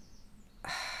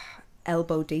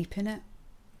elbow deep in it.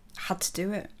 I had to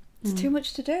do it. It's too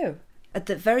much to do. At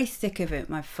the very thick of it,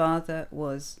 my father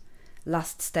was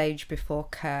last stage before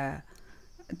care,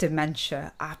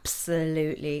 dementia,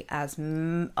 absolutely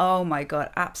oh my God,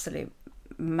 absolute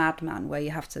madman, where you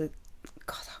have to,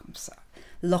 God, I'm sorry,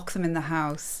 lock them in the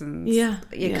house, and you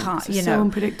can't, it's so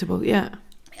unpredictable.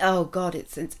 Oh God,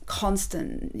 it's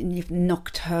constant,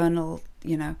 nocturnal,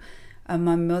 you know. And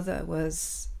my mother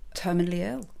was terminally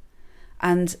ill,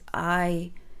 and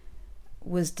I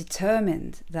was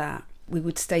determined that we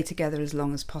would stay together as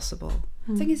long as possible.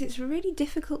 The thing is, it's really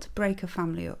difficult to break a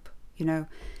family up, you know.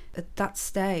 At that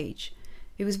stage,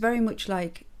 it was very much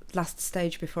like last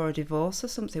stage before a divorce or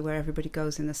something, where everybody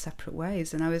goes in their separate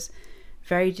ways. And I was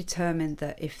very determined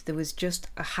that if there was just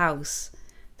a house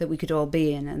that we could all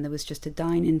be in, and there was just a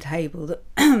dining table that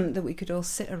that we could all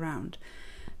sit around,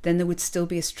 then there would still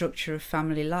be a structure of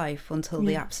family life until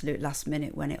the absolute last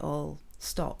minute when it all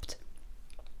stopped.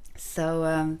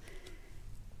 So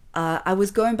I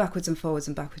was going backwards and forwards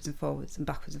and backwards and forwards and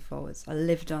backwards and forwards. I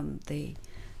lived on the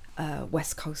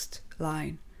West Coast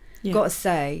line. Got to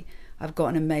say, I've got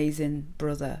an amazing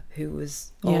brother who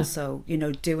was also, you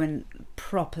know, doing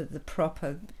the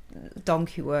proper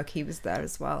donkey work. He was there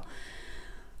as well.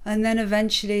 And then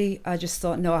eventually I just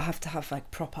thought, no, I have to have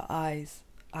like proper eyes.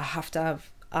 I have to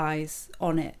have eyes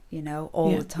on it, you know,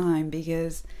 all the time,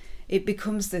 because it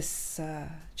becomes this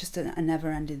just a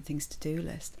never-ending things to do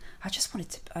list. I just wanted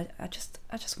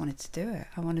to do it.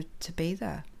 I wanted to be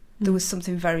there. There was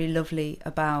something very lovely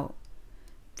about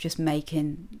just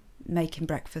making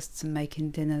breakfasts and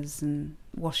making dinners and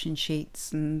washing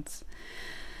sheets, and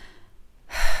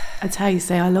that's how you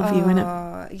say I love you,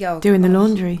 innit? Doing the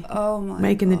laundry,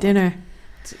 making the dinner.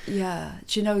 Yeah,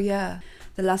 do you know?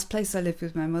 The last place I lived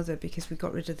with my mother, because we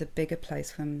got rid of the bigger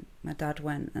place when my dad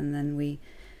went, and then we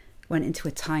went into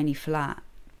a tiny flat.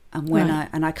 And when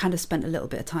I kind of spent a little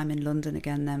bit of time in London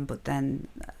again then, but then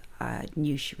I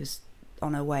knew she was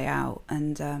on her way out,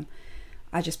 and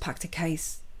I just packed a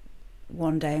case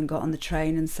one day and got on the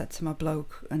train and said to my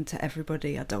bloke and to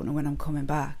everybody, I don't know when I'm coming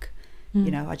back.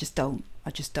 You know, I just don't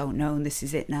know, and this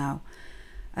is it now.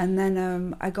 And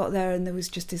then I got there, and there was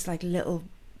just this like little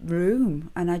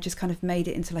room, and I just kind of made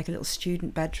it into like a little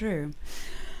student bedroom.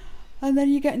 And then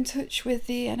you get in touch with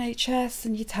the NHS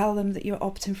and you tell them that you're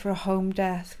opting for a home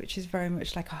death, which is very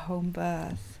much like a home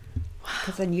birth.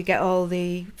 Because then you get all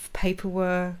the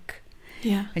paperwork,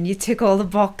 and you tick all the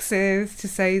boxes to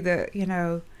say that, you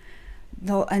know,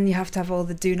 and you have to have all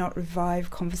the do not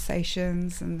revive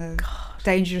conversations, and the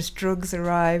dangerous drugs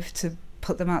arrive to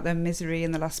put them out their misery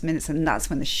in the last minutes, and that's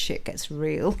when the shit gets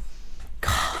real.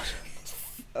 God, it's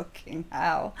fucking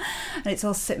hell. And it's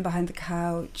all sitting behind the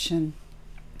couch, and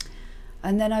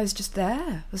then I was just there.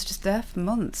 I was just there for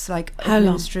months, like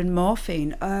administering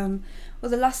morphine. Well,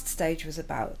 the last stage was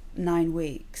about 9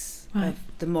 weeks. Right.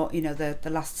 The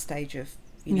last stage of,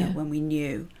 you know, when we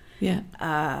knew.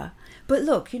 Yeah. But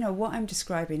look, you know, what I'm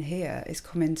describing here is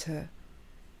coming to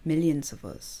millions of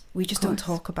us. We just don't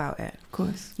talk about it. Of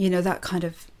course. You know, that kind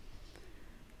of,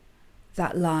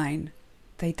 that line,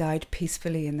 they died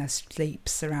peacefully in their sleep,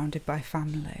 surrounded by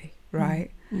family,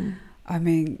 right? Mm. I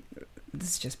mean,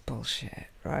 this is just bullshit,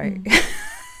 right?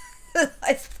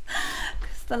 It's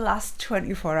the last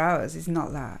 24 hours is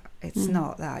not that. It's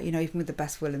not that, you know, even with the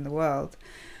best will in the world.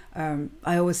 I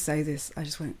always say this, I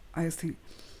always think,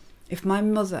 if my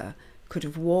mother could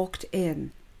have walked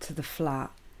in to the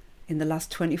flat in the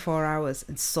last 24 hours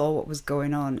and saw what was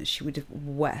going on, she would have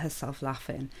wet herself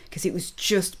laughing, because it was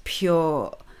just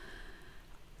pure,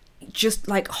 just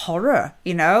like horror,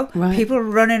 you know? Right. People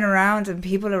running around and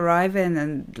people arriving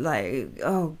and like,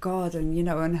 oh God, and you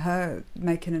know, and her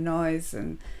making a noise,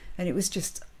 and it was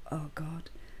just, oh God,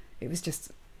 it was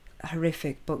just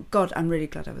horrific. But God, I'm really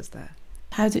glad I was there.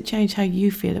 How does it change how you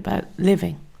feel about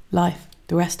living life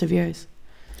the rest of yours?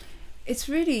 It's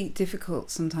really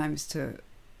difficult sometimes to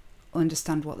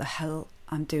understand what the hell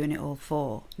I'm doing it all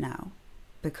for now,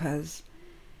 because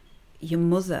your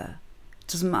mother,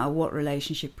 doesn't matter what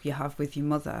relationship you have with your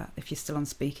mother, if you're still on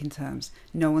speaking terms,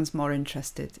 no one's more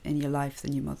interested in your life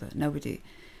than your mother. Nobody.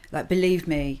 Like, believe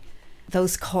me,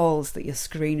 those calls that you're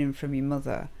screening from your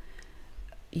mother,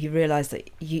 you realise that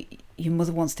your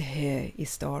mother wants to hear your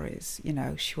stories, you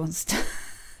know. She wants to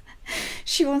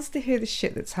she wants to hear the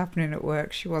shit that's happening at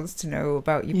work. She wants to know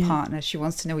about your partner. She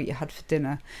wants to know what you had for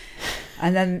dinner.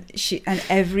 And then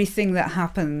everything that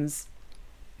happens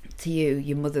to you,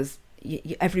 your mother's,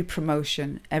 every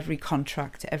promotion, every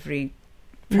contract, every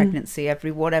pregnancy,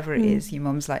 every whatever it is, your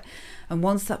mum's like, and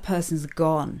once that person's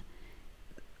gone,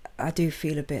 I do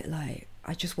feel a bit like,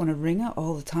 I just want to ring her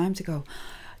all the time to go,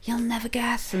 you'll never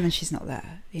guess. And then she's not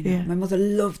there, you know. My mother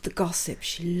loved the gossip.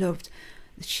 She loved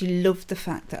the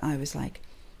fact that I was like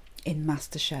in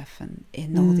MasterChef and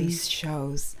in all these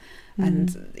shows, and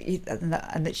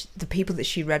the people that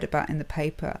she read about in the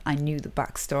paper, I knew the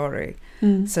backstory.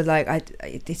 So like,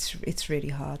 it's really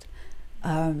hard.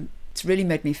 It's really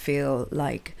made me feel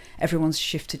like everyone's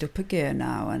shifted up a gear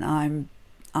now, and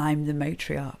I'm the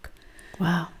matriarch.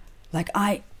 Wow. Like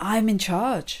I'm in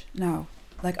charge now.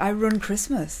 Like, I run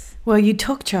Christmas. Well, you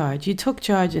took charge. You took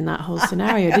charge in that whole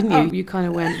scenario, didn't you? You kind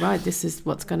of went, right, this is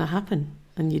what's going to happen.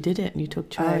 And you did it, and you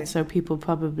took charge. So people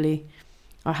probably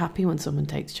are happy when someone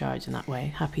takes charge in that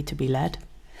way, happy to be led.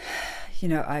 You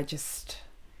know,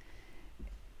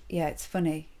 it's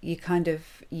funny. You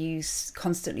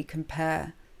constantly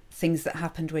compare things that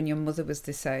happened when your mother was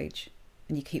this age,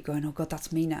 and you keep going, oh God,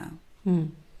 that's me now.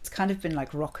 It's kind of been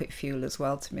like rocket fuel as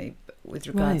well to me with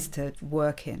regards to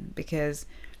working, because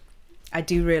I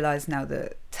do realise now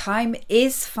that time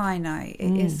is finite.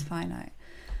 It is finite.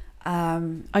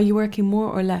 Are you working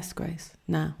more or less, Grace,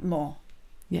 now? More.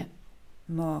 Yeah.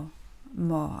 More.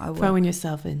 Throwing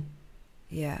yourself in.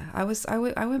 Yeah. I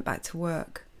went back to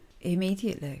work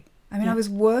immediately. I mean, I was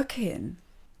working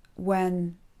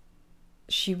when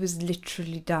she was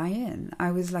literally dying.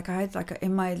 I had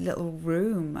in my little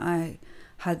room, I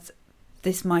had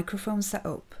this microphone set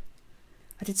up.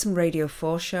 I did some Radio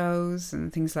 4 shows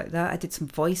and things like that. I did some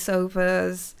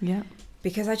voiceovers. Yeah.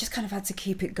 Because I just kind of had to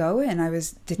keep it going. I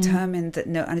was determined that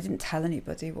and I didn't tell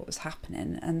anybody what was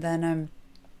happening. And then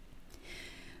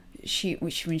when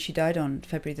she died on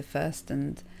February the 1st,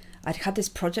 and I'd had this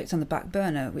project on the back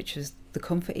burner, which was the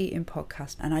Comfort Eating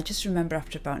podcast. And I just remember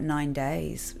after about 9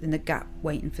 days, in the gap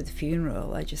waiting for the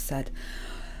funeral, I just said,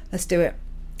 let's do it.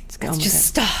 Let's just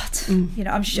start. You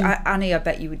know, I'm sure, Annie, I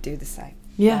bet you would do the same.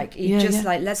 Yeah. Like,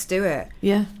 like, let's do it.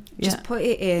 Yeah. Just put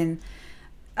it in,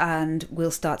 and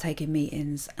we'll start taking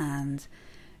meetings. And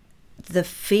the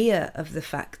fear of the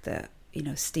fact that, you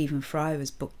know, Stephen Fry was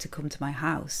booked to come to my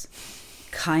house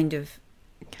kind of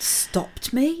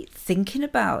stopped me thinking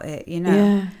about it, you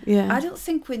know. I don't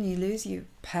think when you lose your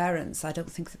parents, I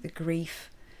don't think that the grief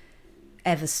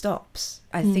ever stops.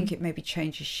 I think it maybe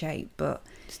changes shape, but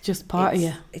it's just part of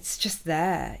you. It's just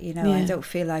there, you know. I don't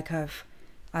feel like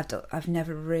I've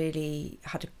never really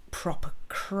had a proper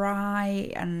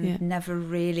cry, and never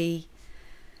really.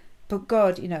 But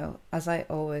God, you know, as I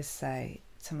always say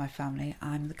to my family,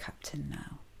 I'm the captain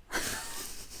now.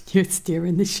 You're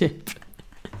steering the ship.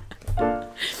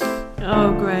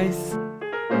 Oh, Grace.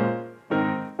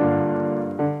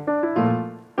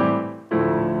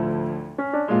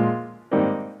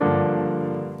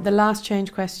 The last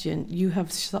change question, you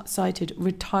have cited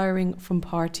retiring from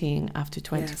partying after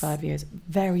 25 years.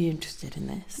 Very interested in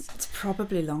this. It's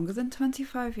probably longer than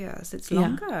 25 years. It's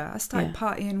longer. I started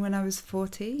partying when I was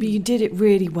 14. But you did it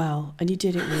really well, and you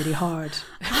did it really hard.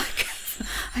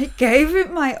 I I gave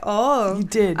it my all. You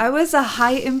did. I was a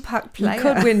high impact player. You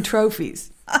could win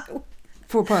trophies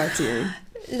for partying.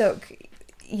 Look,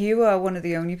 you are one of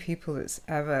the only people that's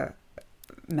ever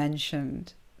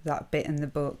mentioned that bit in the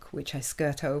book, which I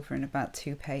skirt over in about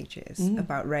 2 pages,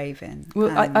 about raving.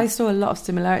 Well, I saw a lot of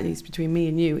similarities between me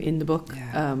and you in the book,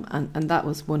 and that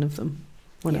was one of them.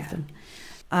 One of them.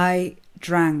 I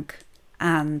drank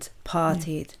and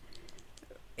partied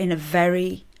in a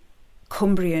very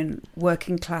Cumbrian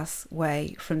working class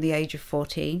way from the age of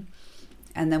 14.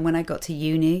 And then when I got to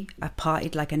uni, I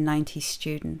partied like a 90s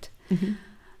student.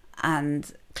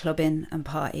 And clubbing and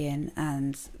partying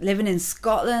and living in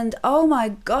Scotland. Oh my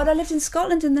God, I lived in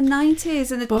Scotland in the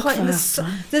 90s, and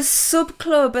the sub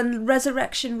club and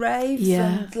Resurrection raves,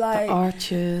 and like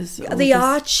the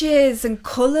arches, and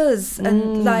colours,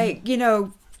 and like, you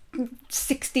know,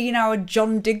 16-hour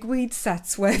John Digweed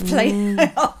sets where playing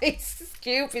all these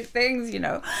stupid things, you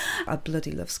know. I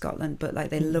bloody love Scotland, but like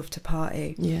they love to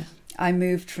party. Yeah. I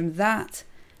moved from that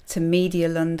to Media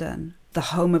London, the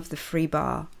home of the free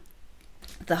bar,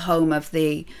 the home of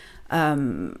the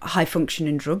high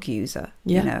functioning drug user.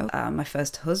 You know, my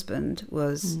first husband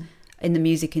was in the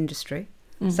music industry,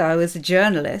 so I was a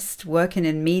journalist working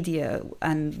in media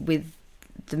and with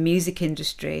the music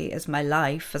industry as my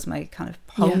life, as my kind of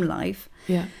home life.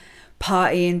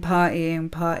 Partying.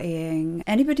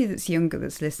 Anybody that's younger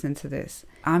that's listening to this,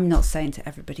 I'm not saying to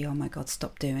everybody, oh my God,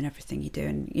 stop doing everything you're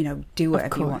doing, you know, do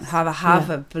whatever you want, have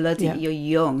a bloody, you're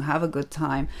young, have a good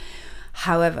time.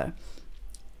 However,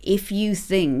 if you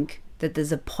think that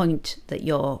there's a point that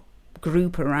your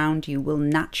group around you will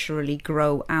naturally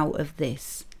grow out of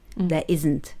this, there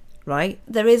isn't, right?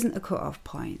 There isn't a cut-off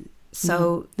point.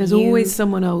 So there's always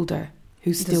someone older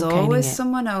who's still caning it. There's always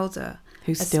someone older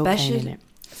who's still caning it.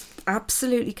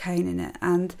 Absolutely caning it.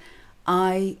 And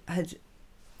I had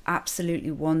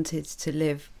absolutely wanted to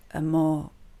live a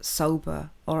more sober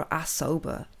or a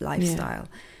sober lifestyle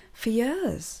for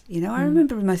years. You know, I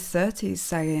remember in my 30s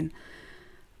saying,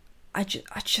 I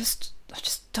just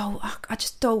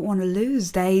don't want to lose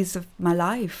days of my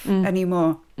life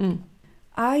anymore.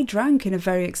 I drank in a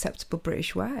very acceptable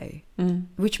British way,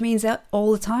 which means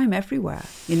all the time, everywhere,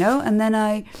 you know. And then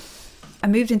I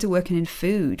moved into working in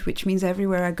food, which means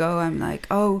everywhere I go, I'm like,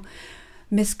 oh,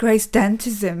 Miss Grace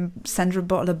Dentism, send her a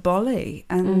bottle of Bolly.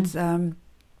 And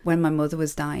when my mother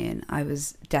was dying, I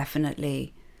was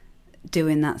definitely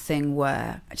doing that thing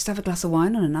where I just have a glass of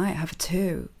wine on a night, have a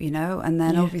 2, you know. And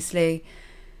then obviously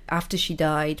after she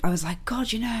died, I was like,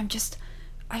 God, you know, I'm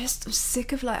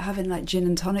sick of like having like gin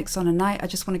and tonics on a night. I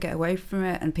just want to get away from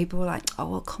it. And people were like, oh,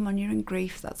 well, come on, you're in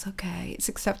grief, that's okay, it's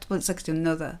acceptable. It's like to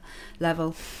another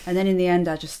level. And then in the end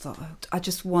I just thought, oh, I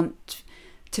just want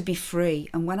to be free.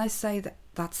 And when I say that,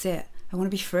 that's it, I want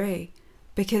to be free,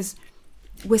 because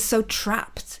we're so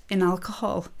trapped in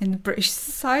alcohol in British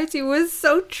society. We're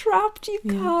so trapped. You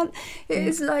can't. It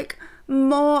is like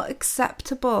more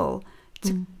acceptable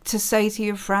to say to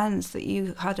your friends that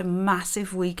you had a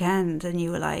massive weekend and you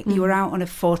were like, you were out on a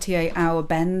 48-hour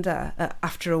bender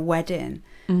after a wedding,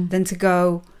 than to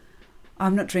go,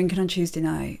 I'm not drinking on Tuesday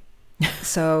night,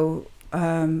 so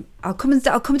I'll come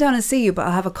down and see you, but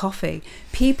I'll have a coffee.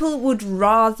 People would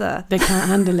rather. They can't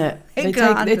handle it. They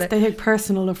take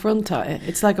personal affront at it.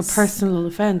 It's like a personal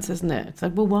offence, isn't it? It's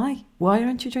like, well, why? Why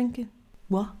aren't you drinking?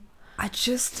 What? I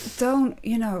just don't,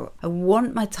 you know, I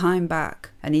want my time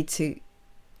back. I need to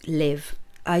live.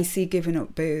 I see giving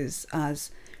up booze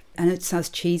as, and it sounds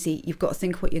cheesy, you've got to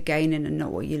think what you're gaining and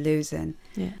not what you're losing.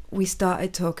 Yeah. We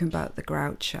started talking about the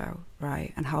Grouch show,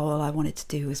 right? And how all I wanted to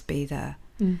do was be there.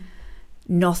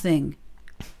 Nothing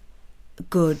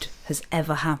good has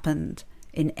ever happened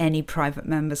in any private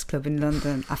members club in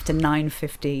London after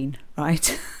 9:15,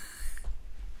 right?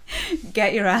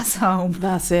 Get your ass home.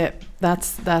 That's it.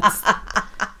 That's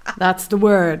the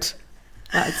word.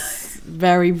 That's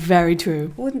very, very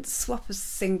true. Wouldn't swap a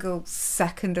single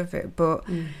second of it, but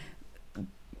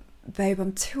babe,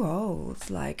 I'm too old.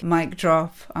 Like, mic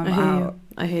drop, I'm out.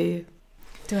 I hear you.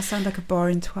 Do I sound like a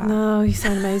boring twat? No, you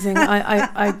sound amazing.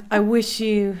 I wish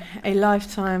you a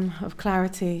lifetime of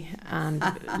clarity and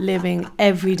living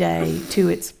every day to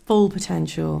its full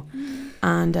potential.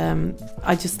 And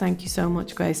I just thank you so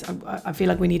much, Grace. I feel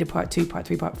like we need a part 2, part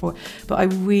 3, part 4. But I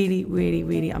really, really,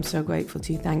 really am so grateful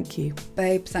to you. Thank you.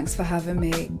 Babe, thanks for having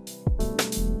me.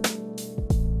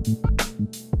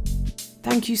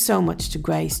 Thank you so much to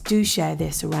Grace. Do share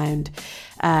this around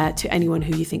to anyone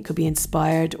who you think could be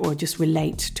inspired or just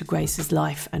relate to Grace's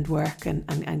life and work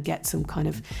and get some kind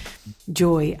of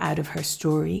joy out of her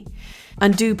story.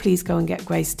 And do please go and get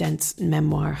Grace Dent's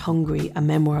memoir, Hungry, A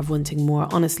Memoir of Wanting More.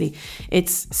 Honestly,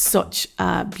 it's such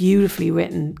a beautifully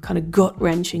written, kind of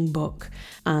gut-wrenching book.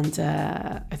 And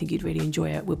I think you'd really enjoy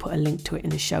it. We'll put a link to it in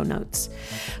the show notes.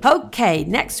 Okay,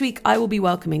 next week I will be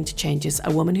welcoming to Changes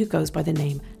a woman who goes by the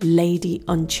name Lady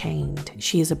Unchained.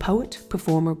 She is a poet,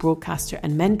 performer, broadcaster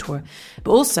and mentor,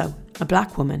 but also a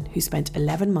black woman who spent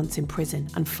 11 months in prison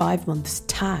and 5 months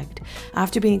tagged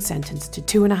after being sentenced to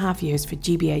 2.5 years for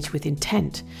GBH with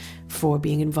intent for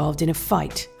being involved in a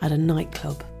fight at a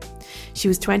nightclub. She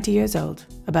was 20 years old,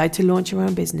 about to launch her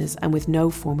own business and with no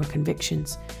former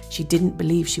convictions. She didn't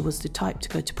believe she was the type to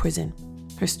go to prison.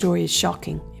 Her story is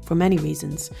shocking for many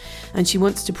reasons, and she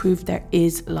wants to prove there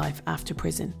is life after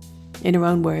prison. In her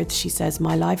own words, she says,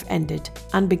 "My life ended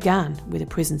and began with a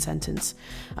prison sentence.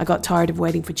 I got tired of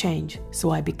waiting for change,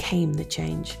 so I became the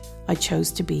change. I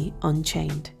chose to be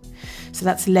unchained." So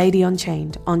that's Lady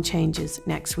Unchained on Changes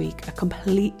next week. A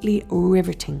completely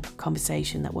riveting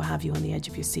conversation that will have you on the edge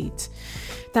of your seats.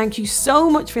 Thank you so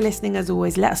much for listening. As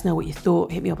always, let us know what you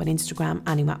thought. Hit me up on Instagram,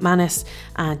 Annie McManus.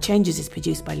 And Changes is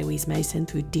produced by Louise Mason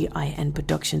through DIN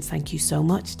Productions. Thank you so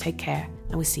much. Take care,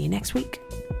 and we'll see you next week.